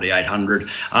 Obviously, 4,800.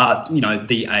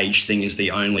 The age thing is the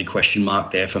only question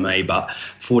mark there for me. But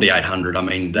 4,800. I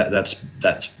mean, that's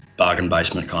bargain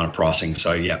basement kind of pricing.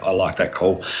 So yeah, I like that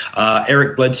call.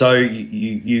 Eric Bledsoe,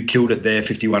 you killed it there.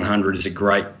 5,100 is a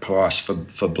great price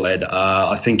for Bled.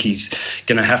 I think he's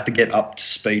going to have to get up to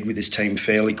speed with his team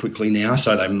fairly quickly now,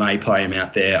 so they may play him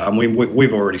out there. I mean,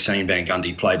 we've already seen Van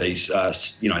Gundy play these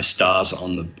stars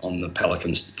on the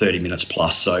Pelicans 30 minutes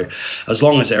plus. So as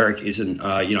long as Eric isn't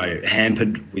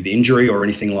hampered with injury or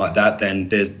anything like that, then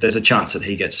there's a chance that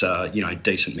he gets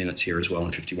decent minutes here as well.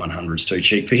 And 5,100 is too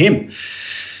cheap for him.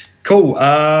 Cool.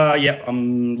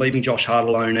 I'm leaving Josh Hart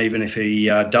alone, even if he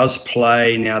does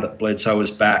play now that Bledsoe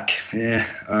is back. Yeah,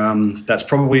 that's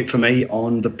probably it for me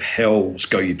on the Pels.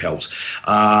 Go you Pels.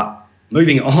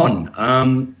 Moving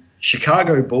on.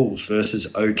 Chicago Bulls versus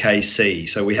OKC.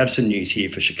 So we have some news here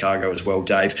for Chicago as well,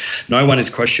 Dave. No one is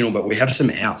questionable, but we have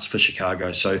some outs for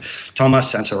Chicago. So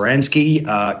Thomas Satoransky,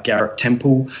 Garrett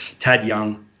Temple, Tad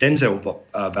Young, Denzel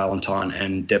Valentine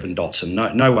and Devin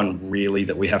Dotson. No one really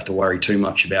that we have to worry too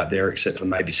much about there, except for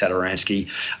maybe Satoransky.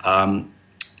 On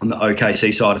the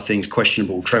OKC side of things,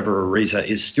 questionable. Trevor Ariza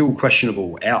is still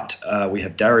questionable out. We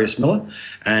have Darius Miller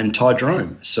and Ty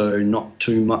Jerome, so not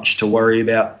too much to worry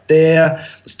about there.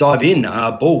 Let's dive in.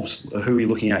 Bulls, who are you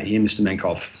looking at here, Mr.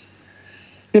 Menkov?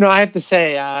 I have to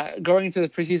say, going into the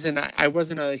preseason, I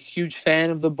wasn't a huge fan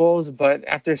of the Bulls, but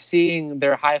after seeing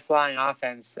their high-flying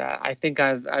offense, I think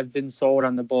I've been sold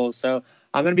on the Bulls. So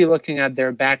I'm going to be looking at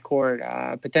their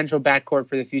backcourt, potential backcourt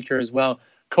for the future as well.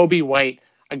 Kobe White,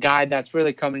 a guy that's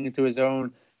really coming into his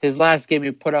own. His last game,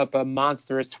 he put up a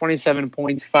monstrous 27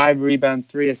 points, 5 rebounds,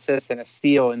 3 assists, and a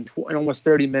steal in almost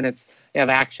 30 minutes of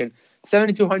action.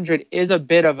 7,200 is a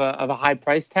bit of a high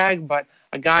price tag, but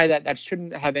a guy that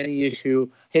shouldn't have any issue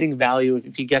hitting value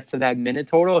if he gets to that minute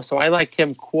total. So I like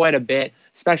him quite a bit,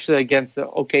 especially against the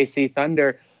OKC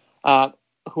Thunder,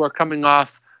 who are coming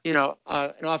off, an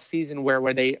off season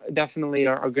where they definitely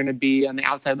are going to be on the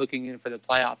outside looking in for the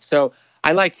playoffs. So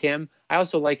I like him. I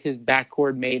also like his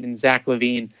backcourt mate in Zach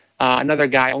LaVine, another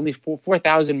guy, only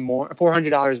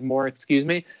 $400 more, excuse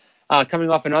me. Coming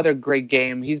off another great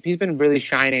game. He's been really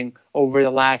shining over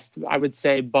the last, I would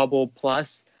say, bubble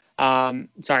plus.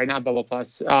 Sorry, not bubble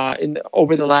plus.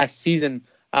 Over the last season,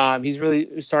 he's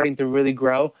really starting to really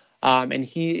grow. And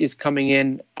he is coming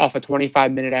in off a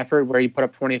 25-minute effort where he put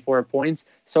up 24 points.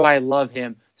 So I love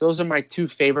him. Those are my two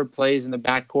favorite plays in the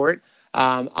backcourt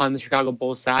on the Chicago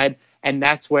Bulls side. And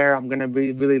that's where I'm going to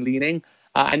be really leaning.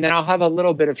 And then I'll have a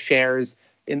little bit of shares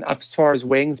in as far as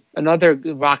wings. Another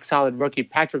rock-solid rookie,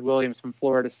 Patrick Williams from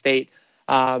Florida State,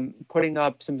 putting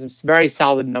up some very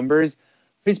solid numbers.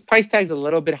 His price tag's a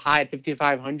little bit high at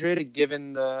 $5,500,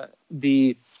 given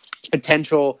the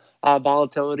potential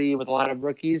volatility with a lot of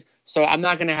rookies. So I'm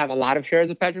not going to have a lot of shares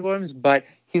of Patrick Williams, but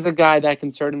he's a guy that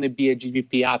can certainly be a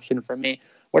GPP option for me.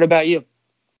 What about you?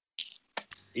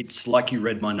 It's like you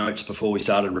read my notes before we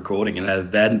started recording,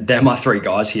 and they're my three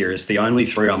guys here. It's the only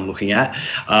three I'm looking at.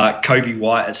 Kobe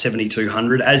White at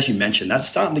 7,200. As you mentioned, that's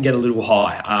starting to get a little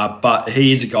high, but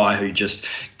he is a guy who just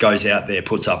goes out there,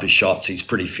 puts up his shots. He's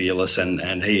pretty fearless, and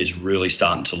he is really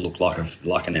starting to look like an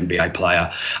NBA player.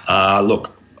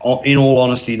 Look, in all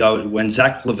honesty, though, when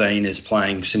Zach LaVine is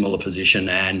playing similar position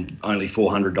and only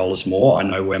 $400 more, I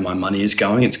know where my money is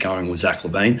going. It's going with Zach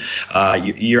LaVine.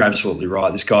 You're absolutely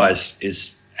right. This guy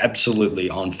is absolutely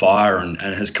on fire and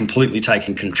has completely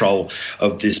taken control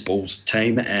of this Bulls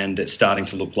team, and it's starting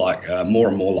to look like more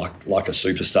and more like a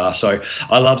superstar. So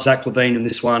I love Zach LaVine in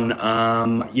this one.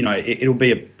 It'll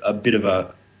be a bit of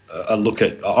a look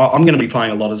at. I'm going to be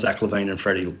playing a lot of Zach LaVine and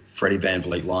Freddie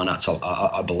VanVleet lineups.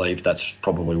 I believe that's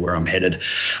probably where I'm headed.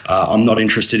 I'm not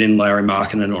interested in Larry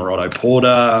Markkinen or Otto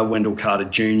Porter. Wendell Carter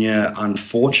Jr.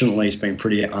 Unfortunately, has been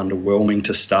pretty underwhelming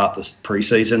to start this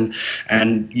preseason,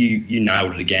 and you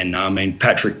nailed it again. I mean,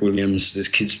 Patrick Williams, this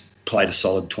kid's played a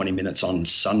solid 20 minutes on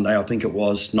Sunday, I think it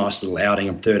was. Nice little outing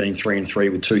of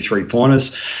 13-3-3 with 2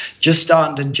 3-pointers. Just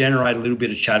starting to generate a little bit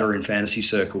of chatter in fantasy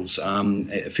circles.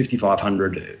 At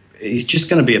 5,500, he's just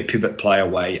going to be a pivot play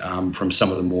away from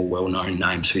some of the more well-known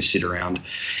names who sit around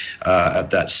at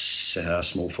that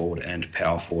small forward and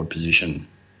power forward position.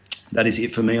 That is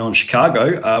it for me on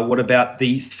Chicago. What about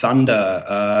the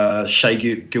Thunder? Shai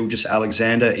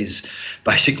Gilgeous-Alexander is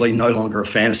basically no longer a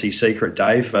fantasy secret,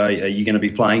 Dave. Are you going to be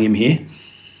playing him here?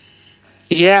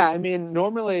 Yeah, I mean,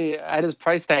 normally at his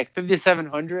price tag,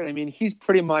 $5,700, I mean, he's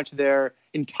pretty much their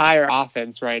entire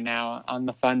offense right now on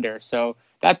the Thunder. So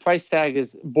that price tag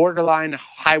is borderline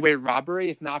highway robbery,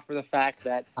 if not for the fact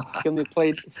that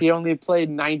he only played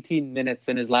 19 minutes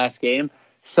in his last game.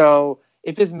 So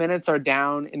if his minutes are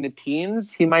down in the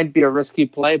teens, he might be a risky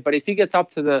play. But if he gets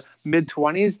up to the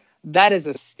mid-20s, that is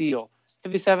a steal.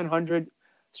 5,700,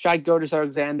 strike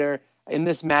Gilgeous-Alexander in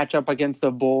this matchup against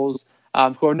the Bulls,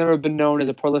 who have never been known as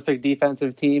a prolific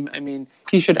defensive team. I mean,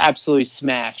 he should absolutely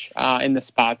smash in the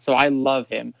spot. So I love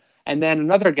him. And then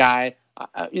another guy,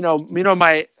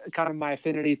 my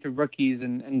affinity to rookies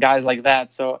and guys like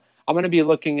that. So I'm going to be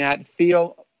looking at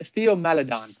Theo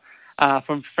Maledon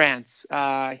from France.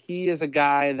 He is a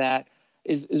guy that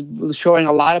is showing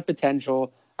a lot of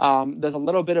potential. There's a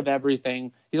little bit of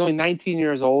everything. He's only 19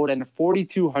 years old, and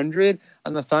 4,200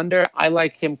 on the Thunder. I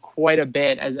like him quite a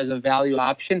bit as a value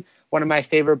option. One of my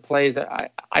favorite plays,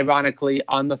 ironically,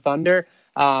 on the Thunder.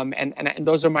 And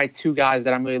those are my two guys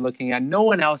that I'm really looking at. No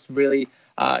one else really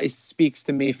speaks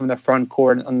to me from the front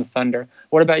court on the Thunder.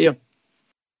 What about you?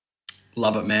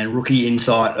 Love it, man. Rookie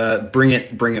insight. Bring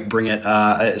it.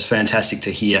 It's fantastic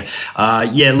to hear.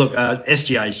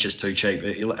 SGA is just too cheap.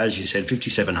 As you said,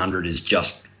 5,700 is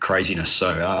just craziness.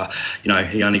 So,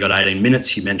 he only got 18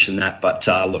 minutes. You mentioned that. But,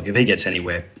 if he gets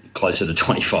anywhere closer to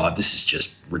 25, this is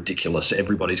just ridiculous.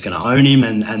 Everybody's going to own him,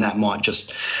 and that might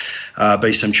just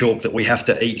be some chalk that we have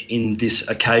to eat in this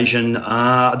occasion.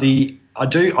 I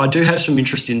do have some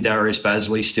interest in Darius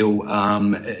Bazley still.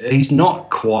 He's not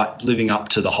quite living up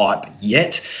to the hype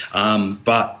yet,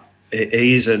 but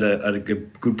he is at a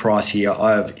good price here.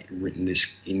 I have written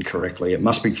this incorrectly. It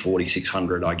must be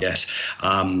 4,600, I guess.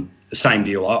 Same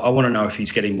deal. I want to know if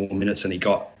he's getting more minutes than he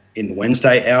got in the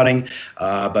Wednesday outing.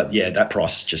 But yeah, that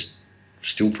price is just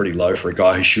still pretty low for a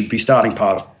guy who should be starting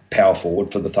power forward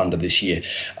for the Thunder this year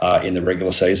in the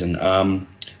regular season.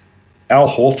 Al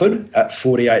Horford at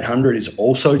 4,800 is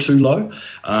also too low.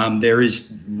 There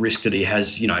is risk that he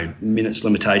has, minutes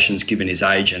limitations given his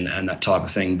age and that type of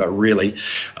thing. But really,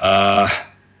 I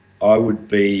would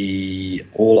be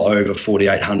all over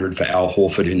 4,800 for Al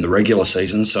Horford in the regular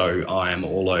season. So I am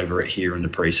all over it here in the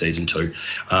preseason too.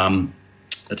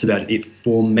 That's about it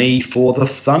for me for the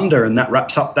Thunder, and that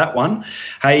wraps up that one.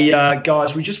 Hey,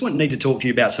 guys, we just need to talk to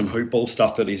you about some hoop ball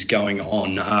stuff that is going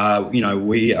on.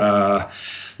 We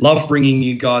love bringing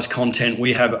you guys content.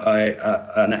 We have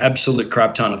an absolute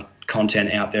crap ton of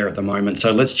content out there at the moment.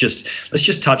 So let's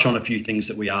just touch on a few things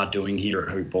that we are doing here at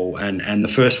Hoop Ball. And the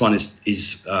first one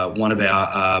is one of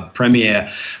our premier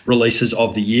releases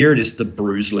of the year. It is the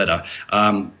Bruise Letter.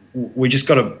 We just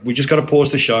got to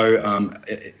pause the show.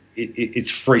 It's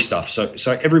free stuff. So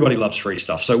everybody loves free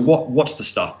stuff. So what's the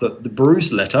stuff? The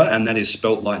Bruise Letter, and that is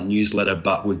spelt like newsletter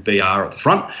but with BR at the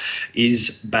front,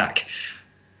 is back.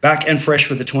 Back and fresh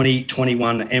for the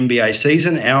 2021 NBA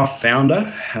season. Our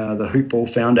founder, the Hoop Ball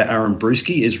founder, Aaron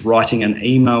Bruski, is writing an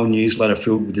email newsletter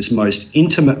filled with his most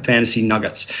intimate fantasy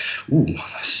nuggets. Ooh,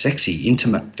 sexy,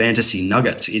 intimate fantasy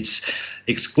nuggets. It's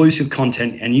exclusive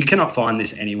content, and you cannot find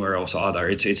this anywhere else either.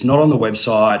 It's not on the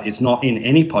website. It's not in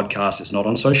any podcast. It's not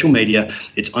on social media.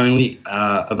 It's only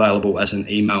available as an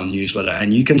email newsletter,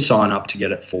 and you can sign up to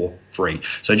get it for free.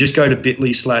 So just go to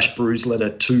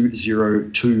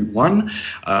bit.ly/bruiseletter2021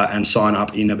 and sign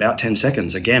up in about 10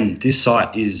 seconds. Again, this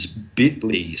site is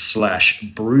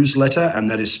bit.ly/bruiseletter, and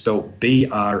that is spelled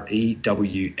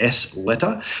BREWS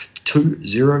letter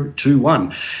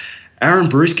 2021. Aaron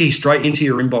Bruski, straight into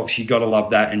your inbox. You got to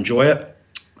love that. Enjoy it.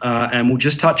 And we'll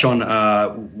just touch on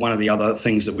one of the other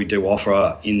things that we do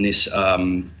offer in this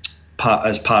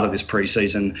as part of this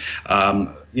preseason.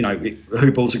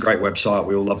 Hoop Ball's a great website.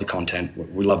 We all love the content.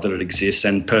 We love that it exists.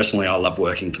 And personally, I love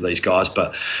working for these guys.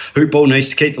 But Hoop Ball needs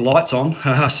to keep the lights on.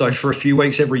 So for a few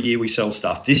weeks every year, we sell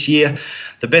stuff. This year,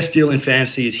 the best deal in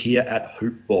fantasy is here at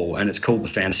Hoop Ball, and it's called the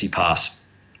Fantasy Pass.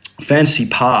 Fantasy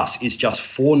Pass is just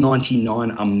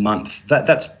 $4.99 a month.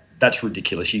 That's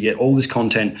ridiculous. You get all this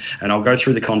content, and I'll go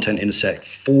through the content in a sec.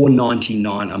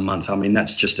 $4.99 a month. I mean,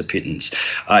 that's just a pittance.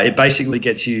 It basically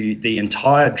gets you the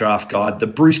entire draft guide, the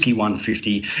Brewski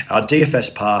 150, our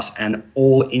DFS pass, and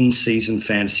all in-season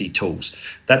fantasy tools.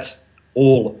 That's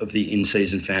all of the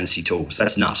in-season fantasy tools.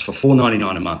 That's nuts for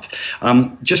 $4.99 a month.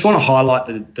 Just want to highlight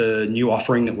the new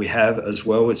offering that we have as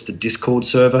well. It's the Discord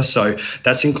server. So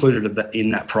that's included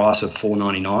in that price of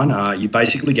 $4.99. You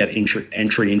basically get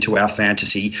entry into our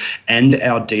fantasy and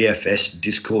our DFS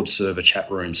Discord server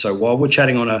chat room. So while we're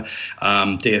chatting on a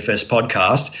DFS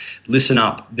podcast, listen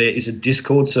up. There is a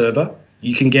Discord server.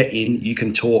 You can get in, you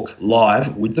can talk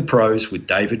live with the pros, with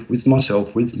David, with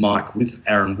myself, with Mike, with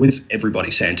Aaron, with everybody.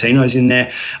 Santino's in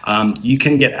there. You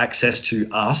can get access to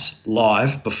us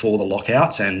live before the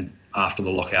lockouts and after the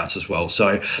lockouts as well.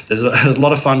 So there's a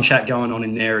lot of fun chat going on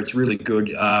in there. It's really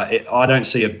good. I don't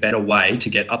see a better way to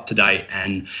get up to date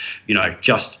and,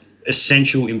 just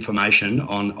essential information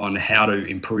on how to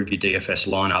improve your DFS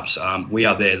lineups. We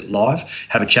are there live.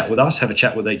 Have a chat with us, have a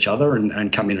chat with each other,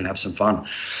 and come in and have some fun.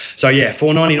 So yeah,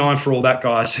 $4.99 for all that,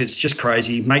 guys. It's just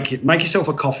crazy. Make yourself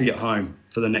a coffee at home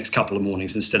for the next couple of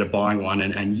mornings instead of buying one,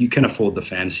 and you can afford the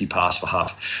fantasy pass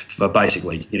for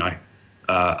basically,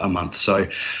 a month. So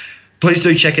please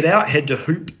do check it out. Head to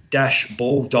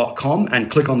hoop-ball.com and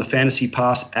click on the fantasy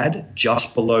pass ad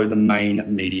just below the main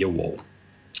media wall.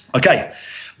 Okay,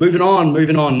 moving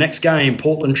on. Next game,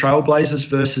 Portland Trailblazers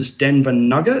versus Denver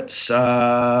Nuggets.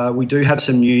 We do have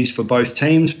some news for both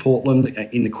teams. Portland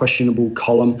in the questionable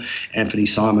column, Anthony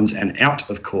Simons, and out,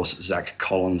 of course, Zach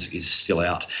Collins is still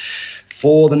out.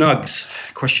 For the Nugs,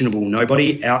 questionable,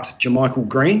 nobody, out, Jermichael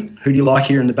Green. Who do you like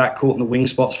here in the backcourt and the wing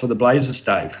spots for the Blazers,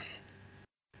 Dave?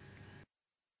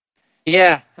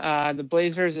 Yeah, the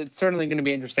Blazers, it's certainly going to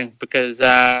be interesting because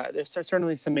there's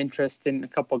certainly some interest in a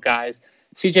couple guys.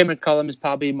 CJ McCollum is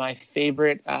probably my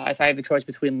favorite. If I have a choice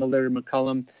between Lillard and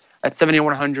McCollum, at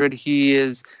 7,100, he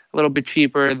is a little bit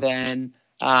cheaper than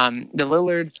the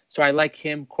Lillard, so I like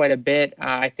him quite a bit.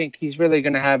 I think he's really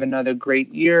going to have another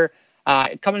great year.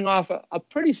 Coming off a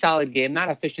pretty solid game, not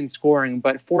efficient scoring,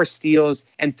 but 4 steals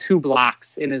and 2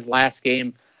 blocks in his last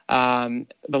game, the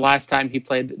last time he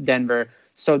played Denver.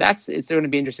 So it's going to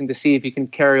be interesting to see if he can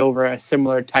carry over a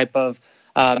similar type of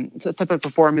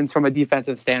performance from a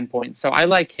defensive standpoint. So I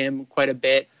like him quite a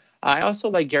bit. I also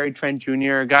like Gary Trent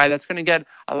Jr., a guy that's going to get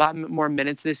a lot more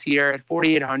minutes this year at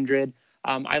 4,800.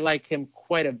 I like him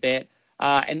quite a bit.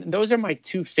 And those are my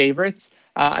 2 favorites.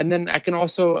 And then I'm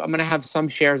going to have some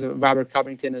shares of Robert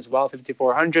Covington as well,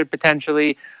 5,400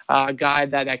 potentially, a guy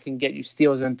that can get you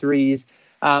steals and threes,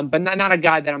 but not a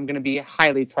guy that I'm going to be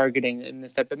highly targeting in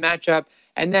this type of matchup.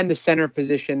 And then the center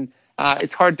position,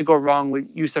 it's hard to go wrong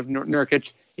with Jusuf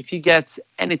Nurkic. If he gets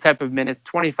any type of minutes,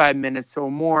 25 minutes or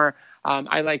more,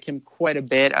 I like him quite a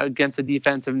bit against the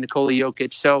defense of Nikola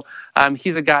Jokic. So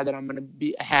he's a guy that I'm going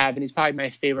to have, and he's probably my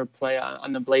favorite play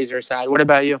on the Blazer side. What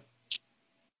about you?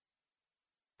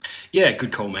 Yeah,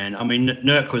 good call, man. I mean,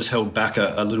 Nurk was held back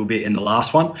a little bit in the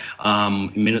last one,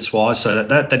 minutes-wise, so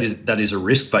that is a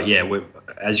risk. But yeah,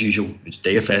 as usual, it's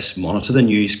DFS. Monitor the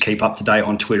news. Keep up to date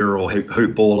on Twitter or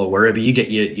Hoopball or wherever you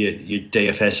get your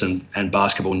DFS and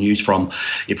basketball news from.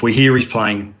 If we hear he's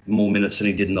playing more minutes than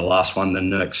he did in the last one, then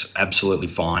Nurk's absolutely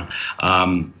fine.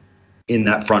 In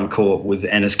that front court with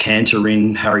Enes Kanter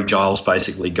in, Harry Giles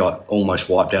basically got almost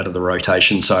wiped out of the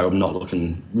rotation, so I'm not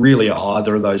looking really at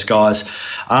either of those guys.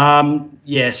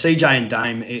 CJ and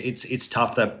Dame, it's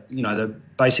tough that, they're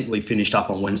basically finished up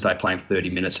on Wednesday playing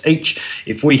 30 minutes each.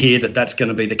 If we hear that that's going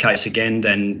to be the case again,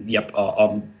 then, yep,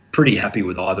 I'm pretty happy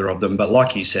with either of them. But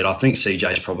like you said, I think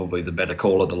CJ is probably the better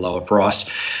call at the lower price.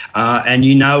 And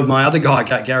my other guy,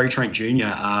 Gary Trent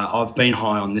Jr., I've been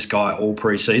high on this guy all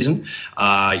preseason.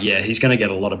 He's going to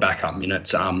get a lot of backup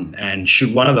minutes. And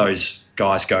should one of those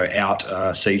guys go out,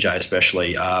 CJ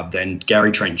especially, then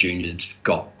Gary Trent Jr.'s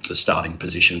got the starting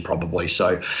position probably.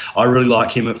 So I really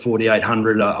like him at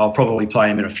 4,800. I'll probably play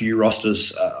him in a few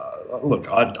rosters.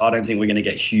 Look, I don't think we're going to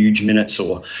get huge minutes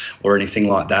or anything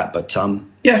like that. But,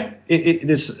 it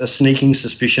is a sneaking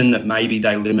suspicion that maybe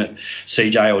they limit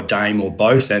CJ or Dame or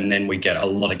both, and then we get a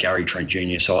lot of Gary Trent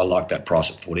Jr., so I like that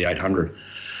price at 4,800.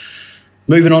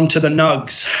 Moving on to the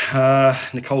Nugs,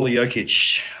 Nikola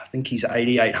Jokic. I think he's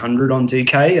 8,800 on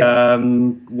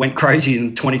DK. Went crazy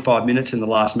in 25 minutes in the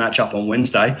last matchup on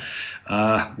Wednesday.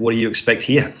 What do you expect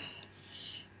here?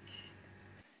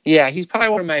 Yeah, he's probably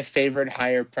one of my favorite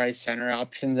higher price center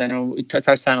options. I know we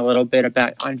touched on a little bit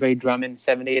about Andre Drummond,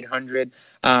 7,800.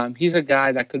 He's a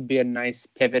guy that could be a nice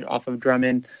pivot off of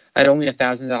Drummond at only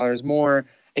 $1,000 more.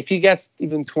 If he gets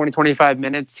even 20, 25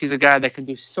 minutes, he's a guy that can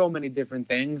do so many different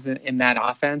things in that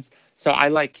offense. So I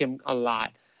like him a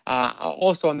lot.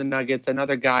 Also on the Nuggets,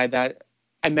 another guy that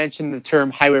I mentioned the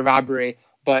term highway robbery,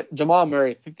 but Jamal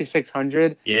Murray,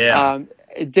 5,600. Yeah.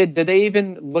 Did they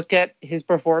even look at his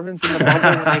performance in the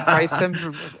bubble when they priced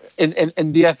him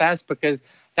in DFS? Because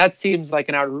that seems like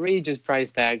an outrageous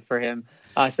price tag for him,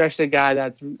 especially a guy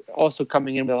that's also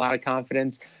coming in with a lot of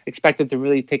confidence, expected to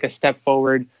really take a step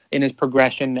forward in his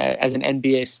progression as an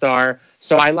NBA star.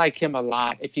 So I like him a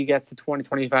lot. If he gets to 20,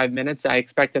 25 minutes, I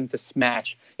expect him to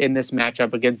smash in this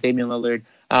matchup against Damian Lillard.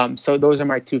 So those are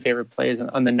my 2 favorite plays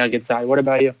on the Nuggets side. What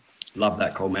about you? Love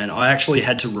that call, man. I actually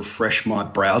had to refresh my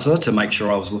browser to make sure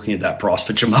I was looking at that price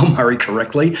for Jamal Murray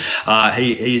correctly.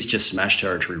 He is just smash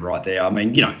territory right there. I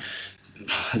mean,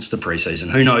 it's the preseason.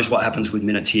 Who knows what happens with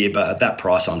minutes here, but at that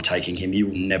price, I'm taking him. You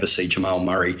will never see Jamal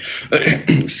Murray,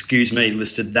 excuse me,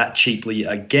 listed that cheaply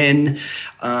again.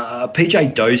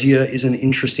 PJ Dozier is an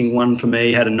interesting one for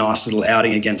me. Had a nice little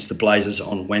outing against the Blazers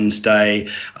on Wednesday,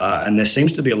 and there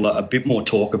seems to be a bit more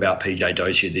talk about PJ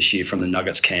Dozier this year from the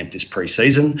Nuggets camp this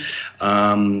preseason.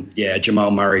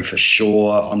 Jamal Murray for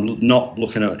sure. I'm not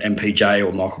looking at MPJ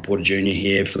or Michael Porter Jr.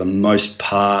 here for the most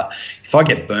part. If I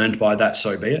get burned by that,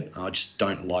 so be it. I just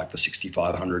don't like the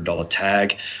 $6,500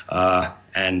 tag.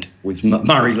 And with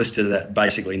Murray listed at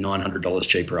basically $900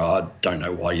 cheaper, I don't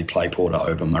know why you'd play Porter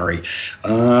over Murray.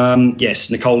 Yes,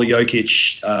 Nikola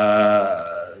Jokic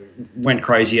went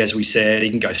crazy, as we said. He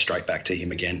can go straight back to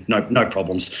him again. No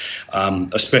problems,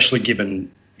 especially given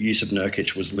use of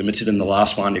Nurkic was limited in the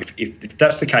last one. If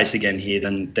that's the case again here,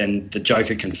 then the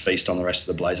Joker can feast on the rest of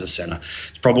the Blazers centre.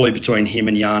 It's probably between him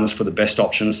and Giannis for the best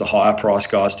option as the higher price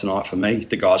guys tonight for me.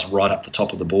 The guys right up the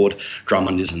top of the board.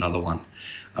 Drummond is another one.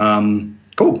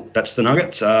 Cool. That's the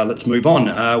Nuggets. Let's move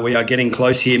on. We are getting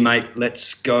close here, mate.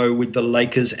 Let's go with the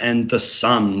Lakers and the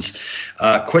Suns.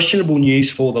 Questionable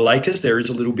news for the Lakers. There is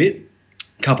a little bit.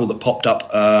 Couple that popped up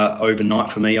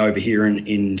overnight for me over here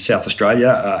in South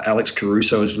Australia. Alex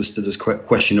Caruso is listed as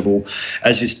questionable,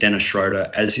 as is Dennis Schroeder,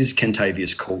 as is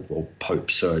Kentavious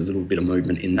Caldwell-Pope. So a little bit of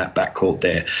movement in that backcourt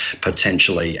there,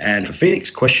 potentially. And for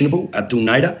Phoenix, questionable, Abdul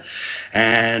Nader.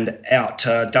 And out,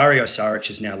 Dario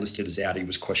Saric is now listed as out. He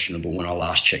was questionable when I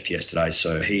last checked yesterday,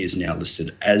 so he is now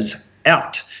listed as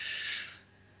out.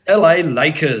 LA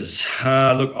Lakers.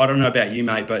 Look, I don't know about you,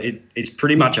 mate, but it's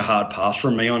pretty much a hard pass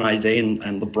from me on AD and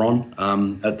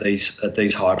LeBron at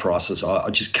these high prices. I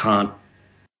just can't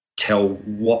tell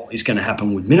what is going to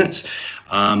happen with minutes.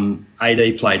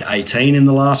 AD played 18 in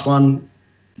the last one.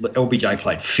 LBJ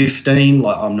played 15.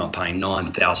 I'm not paying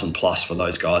 9,000 plus for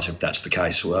those guys if that's the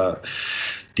case.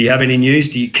 Do you have any news?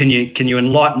 Can you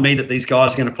enlighten me that these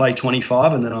guys are going to play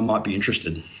 25, and then I might be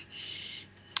interested?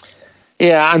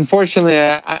 Yeah, unfortunately,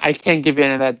 I can't give you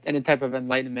any type of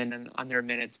enlightenment on their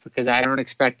minutes because I don't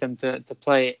expect them to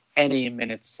play any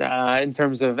minutes in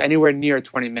terms of anywhere near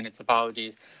 20 minutes.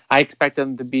 Apologies. I expect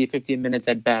them to be 15 minutes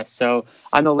at best. So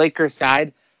on the Lakers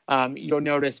side, you'll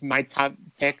notice my top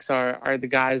picks are the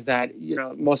guys that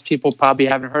most people probably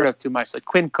haven't heard of too much, like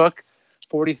Quinn Cook,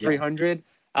 4,300.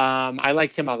 I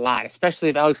like him a lot, especially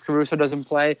if Alex Caruso doesn't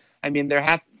play. I mean, there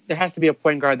has to be a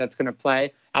point guard that's going to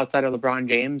play outside of LeBron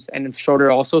James. And if Schroeder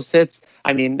also sits,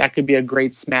 I mean, that could be a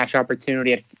great smash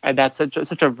opportunity at that's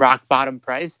such a rock bottom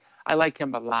price. I like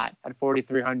him a lot at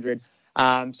 4,300.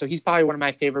 So he's probably one of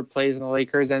my favorite plays in the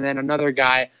Lakers. And then another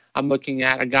guy I'm looking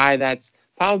at, a guy that's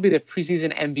probably the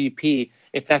preseason MVP,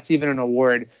 if that's even an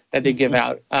award that they give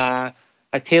out.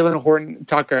 Talen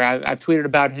Horton-Tucker. I've tweeted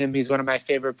about him. He's one of my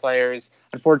favorite players.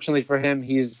 Unfortunately for him,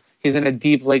 he's in a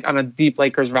deep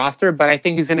Lakers roster, but I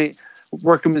think he's going to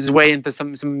work his way into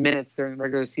some minutes during the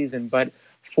regular season. But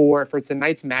for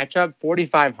tonight's matchup,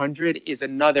 4,500 is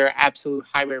another absolute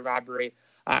highway robbery.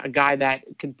 A guy that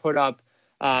can put up,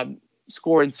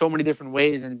 score in so many different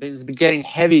ways and has been getting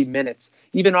heavy minutes,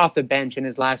 even off the bench in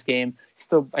his last game.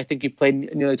 I think he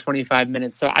played nearly 25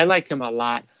 minutes. So I like him a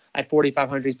lot at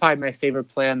 4,500. He's probably my favorite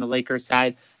play on the Lakers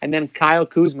side. And then Kyle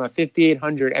Kuzma,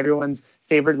 5,800, everyone's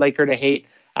favorite Laker to hate.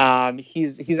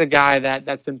 He's a guy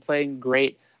that's been playing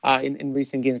great in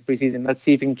recent games preseason. Let's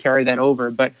see if he can carry that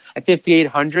over. But at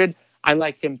 5,800, I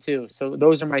like him too. So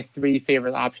those are my three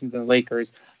favorite options in the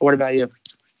Lakers. What about you?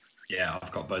 Yeah,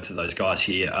 I've got both of those guys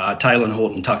here. Talen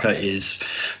Horton-Tucker is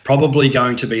probably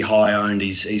going to be high owned.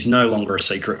 He's no longer a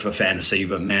secret for fantasy,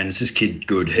 but man, is this kid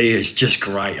good. He is just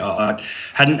great. I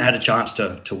hadn't had a chance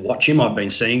to watch him. I've been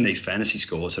seeing these fantasy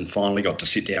scores and finally got to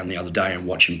sit down the other day and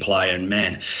watch him play. And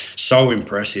man, so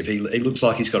impressive. He looks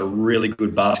like he's got a really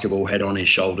good basketball head on his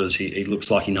shoulders. He looks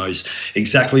like he knows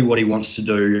exactly what he wants to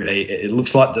do. It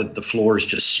looks like the floor is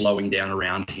just slowing down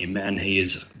around him, and he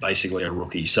is basically a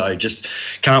rookie. So just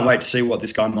can't wait to see what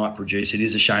this guy might produce. It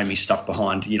is a shame he's stuck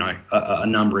behind, a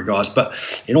number of guys. But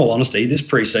in all honesty, this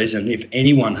preseason, if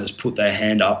anyone has put their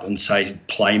hand up and say,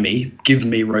 play me, give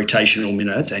me rotational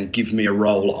minutes and give me a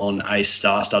role on a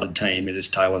star-studded team, it is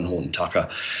Talen Horton-Tucker.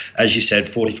 As you said,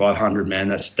 4,500, man,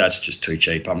 that's just too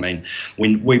cheap. I mean,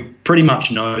 we pretty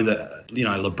much know that,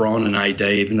 LeBron and AD,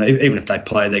 even if they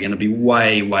play, they're going to be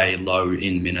way, way low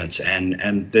in minutes.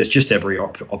 And there's just every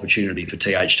opportunity for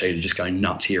THT to just go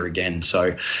nuts here again.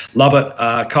 So love it.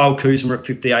 Kyle Kuzma at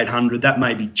 5,800. That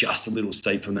may be just a little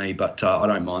steep for me, but I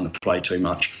don't mind the play too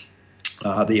much.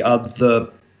 The other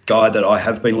guy that I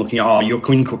have been looking at. Oh, your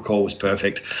Quinn Cook call was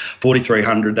perfect.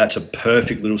 4,300. That's a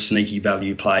perfect little sneaky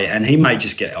value play, and he may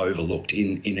just get overlooked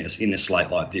in a slate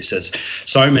like this. There's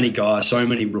so many guys, so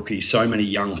many rookies, so many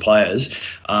young players.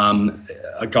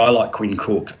 A guy like Quinn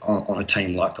Cook on a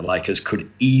team like the Lakers could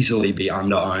easily be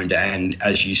under-owned and,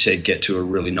 as you said, get to a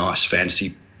really nice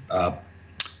fantasy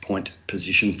point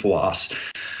position for us.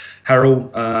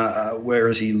 Harold, where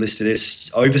is he listed?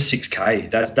 It's over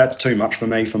 6K. That's too much for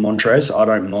me for Montrez. I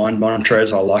don't mind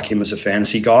Montrez. I like him as a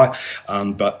fantasy guy.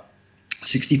 But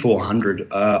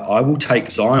 6,400, I will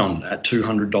take Zion at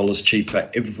 $200 cheaper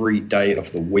every day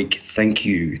of the week. Thank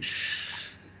you.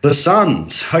 The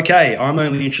Suns. Okay, I'm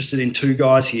only interested in two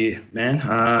guys here, man.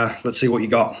 Let's see what you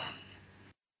got.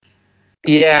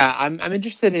 Yeah, I'm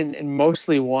interested in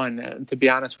mostly one, to be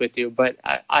honest with you. But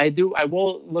I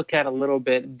will look at a little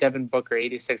bit Devin Booker,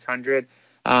 8,600.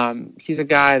 He's a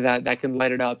guy that can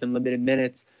light it up in limited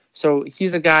minutes. So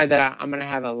he's a guy that I'm going to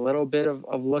have a little bit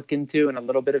of look into and a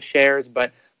little bit of shares.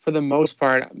 But for the most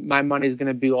part, my money is going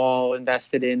to be all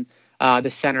invested in the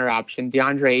center option,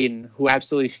 DeAndre Ayton, who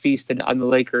absolutely feasted on the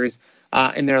Lakers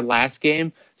in their last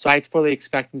game. So I fully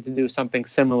expect him to do something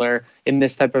similar in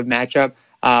this type of matchup.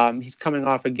 He's coming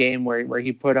off a game where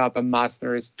he put up a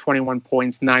monstrous 21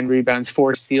 points, 9 rebounds,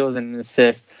 4 steals, and an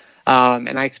assist.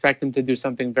 And I expect him to do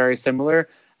something very similar.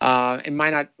 And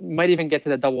might even get to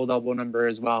the double-double number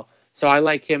as well. So I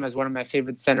like him as one of my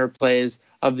favorite center plays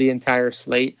of the entire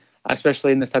slate,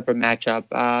 especially in this type of matchup.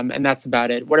 And that's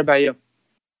about it. What about you?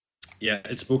 Yeah,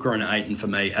 it's Booker and Ayton for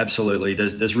me. Absolutely.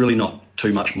 There's really not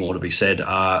too much more to be said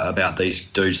about these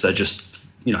dudes. They're just,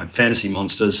 fantasy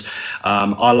monsters.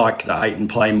 I like the Ayton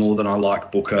play more than I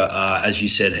like Booker. As you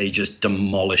said, he just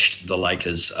demolished the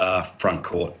Lakers front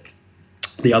court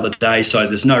the other day, so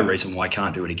there's no reason why I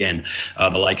can't do it again.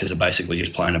 The Lakers are basically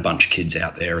just playing a bunch of kids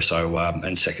out there, so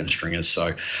and second stringers.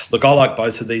 So, look, I like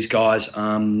both of these guys.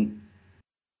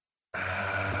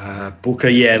 Booker,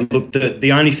 yeah. Look,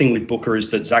 the only thing with Booker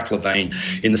is that Zach LaVine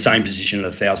in the same position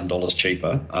at $1,000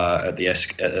 cheaper at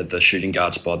the shooting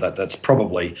guard spot. That's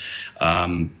probably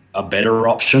a better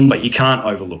option, but you can't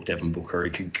overlook Devin Booker.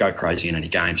 He could go crazy in any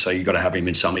game, so you've got to have him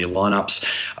in some of your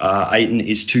lineups. Ayton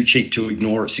is too cheap to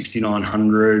ignore at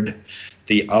 6,900.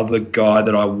 The other guy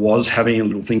that I was having a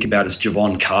little think about is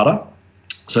Javon Carter.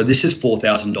 So this is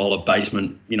 $4,000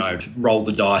 basement, roll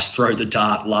the dice, throw the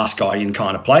dart, last guy in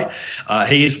kind of play.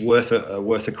 He is worth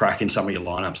a crack in some of your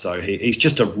lineups, though. He's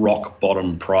just a rock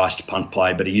bottom priced punt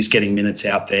play, but he is getting minutes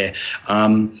out there.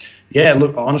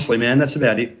 Look, honestly, man, that's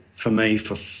about it for me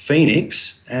for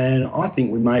Phoenix. And I think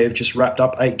we may have just wrapped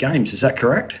up 8 games. Is that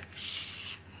correct?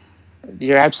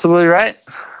 You're absolutely right.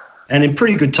 And in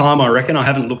pretty good time, I reckon. I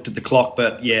haven't looked at the clock,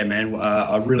 but yeah, man,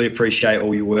 I really appreciate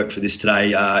all your work for this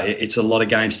today. It's a lot of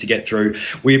games to get through.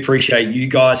 We appreciate you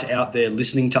guys out there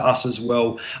listening to us as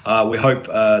well. We hope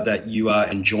that you are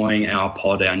enjoying our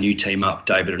pod, our new team up,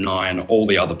 David and I, and all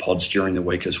the other pods during the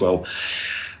week as well.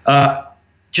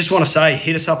 Just want to say,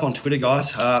 hit us up on Twitter,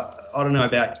 guys. I don't know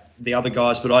about the other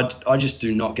guys, but I just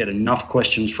do not get enough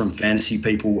questions from fantasy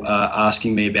people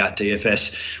asking me about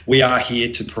DFS. We are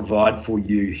here to provide for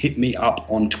you. Hit me up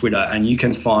on Twitter, and you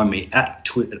can find me at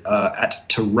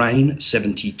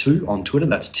Terrain72 on Twitter.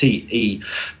 That's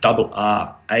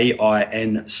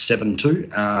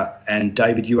TERRAIN72. And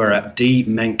David, you are at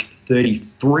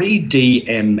DMenk33,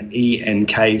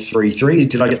 DMENK33.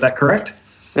 Did I get that correct?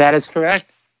 That is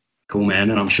correct. Cool, man,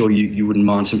 and I'm sure you wouldn't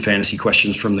mind some fantasy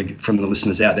questions from the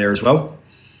listeners out there as well.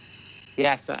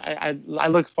 Yes, I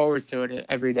look forward to it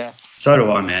every day. So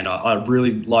do I, man. I'd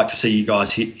really like to see you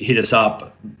guys hit us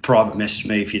up, private message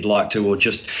me if you'd like to, or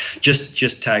just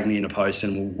tag me in a post,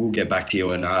 and we'll get back to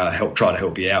you and try to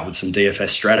help you out with some DFS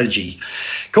strategy.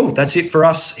 Cool. That's it for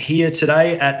us here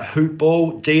today at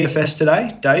Hoopball DFS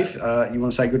today. Dave, you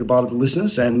want to say goodbye to the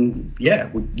listeners? And yeah,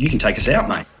 you can take us out,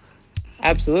 mate.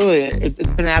 Absolutely, it's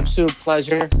been an absolute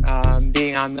pleasure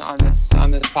being on this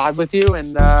pod with you,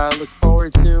 and look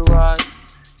forward to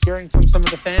hearing from some of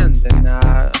the fans, and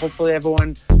hopefully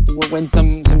everyone win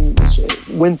some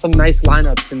nice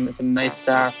lineups and some nice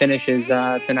finishes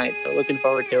tonight. So looking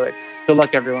forward to it. Good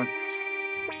luck, everyone.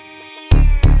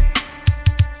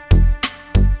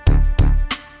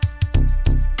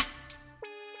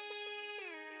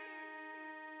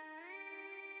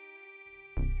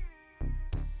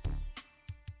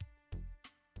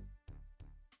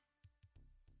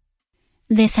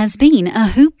 This has been a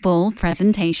Hoop Ball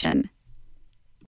presentation.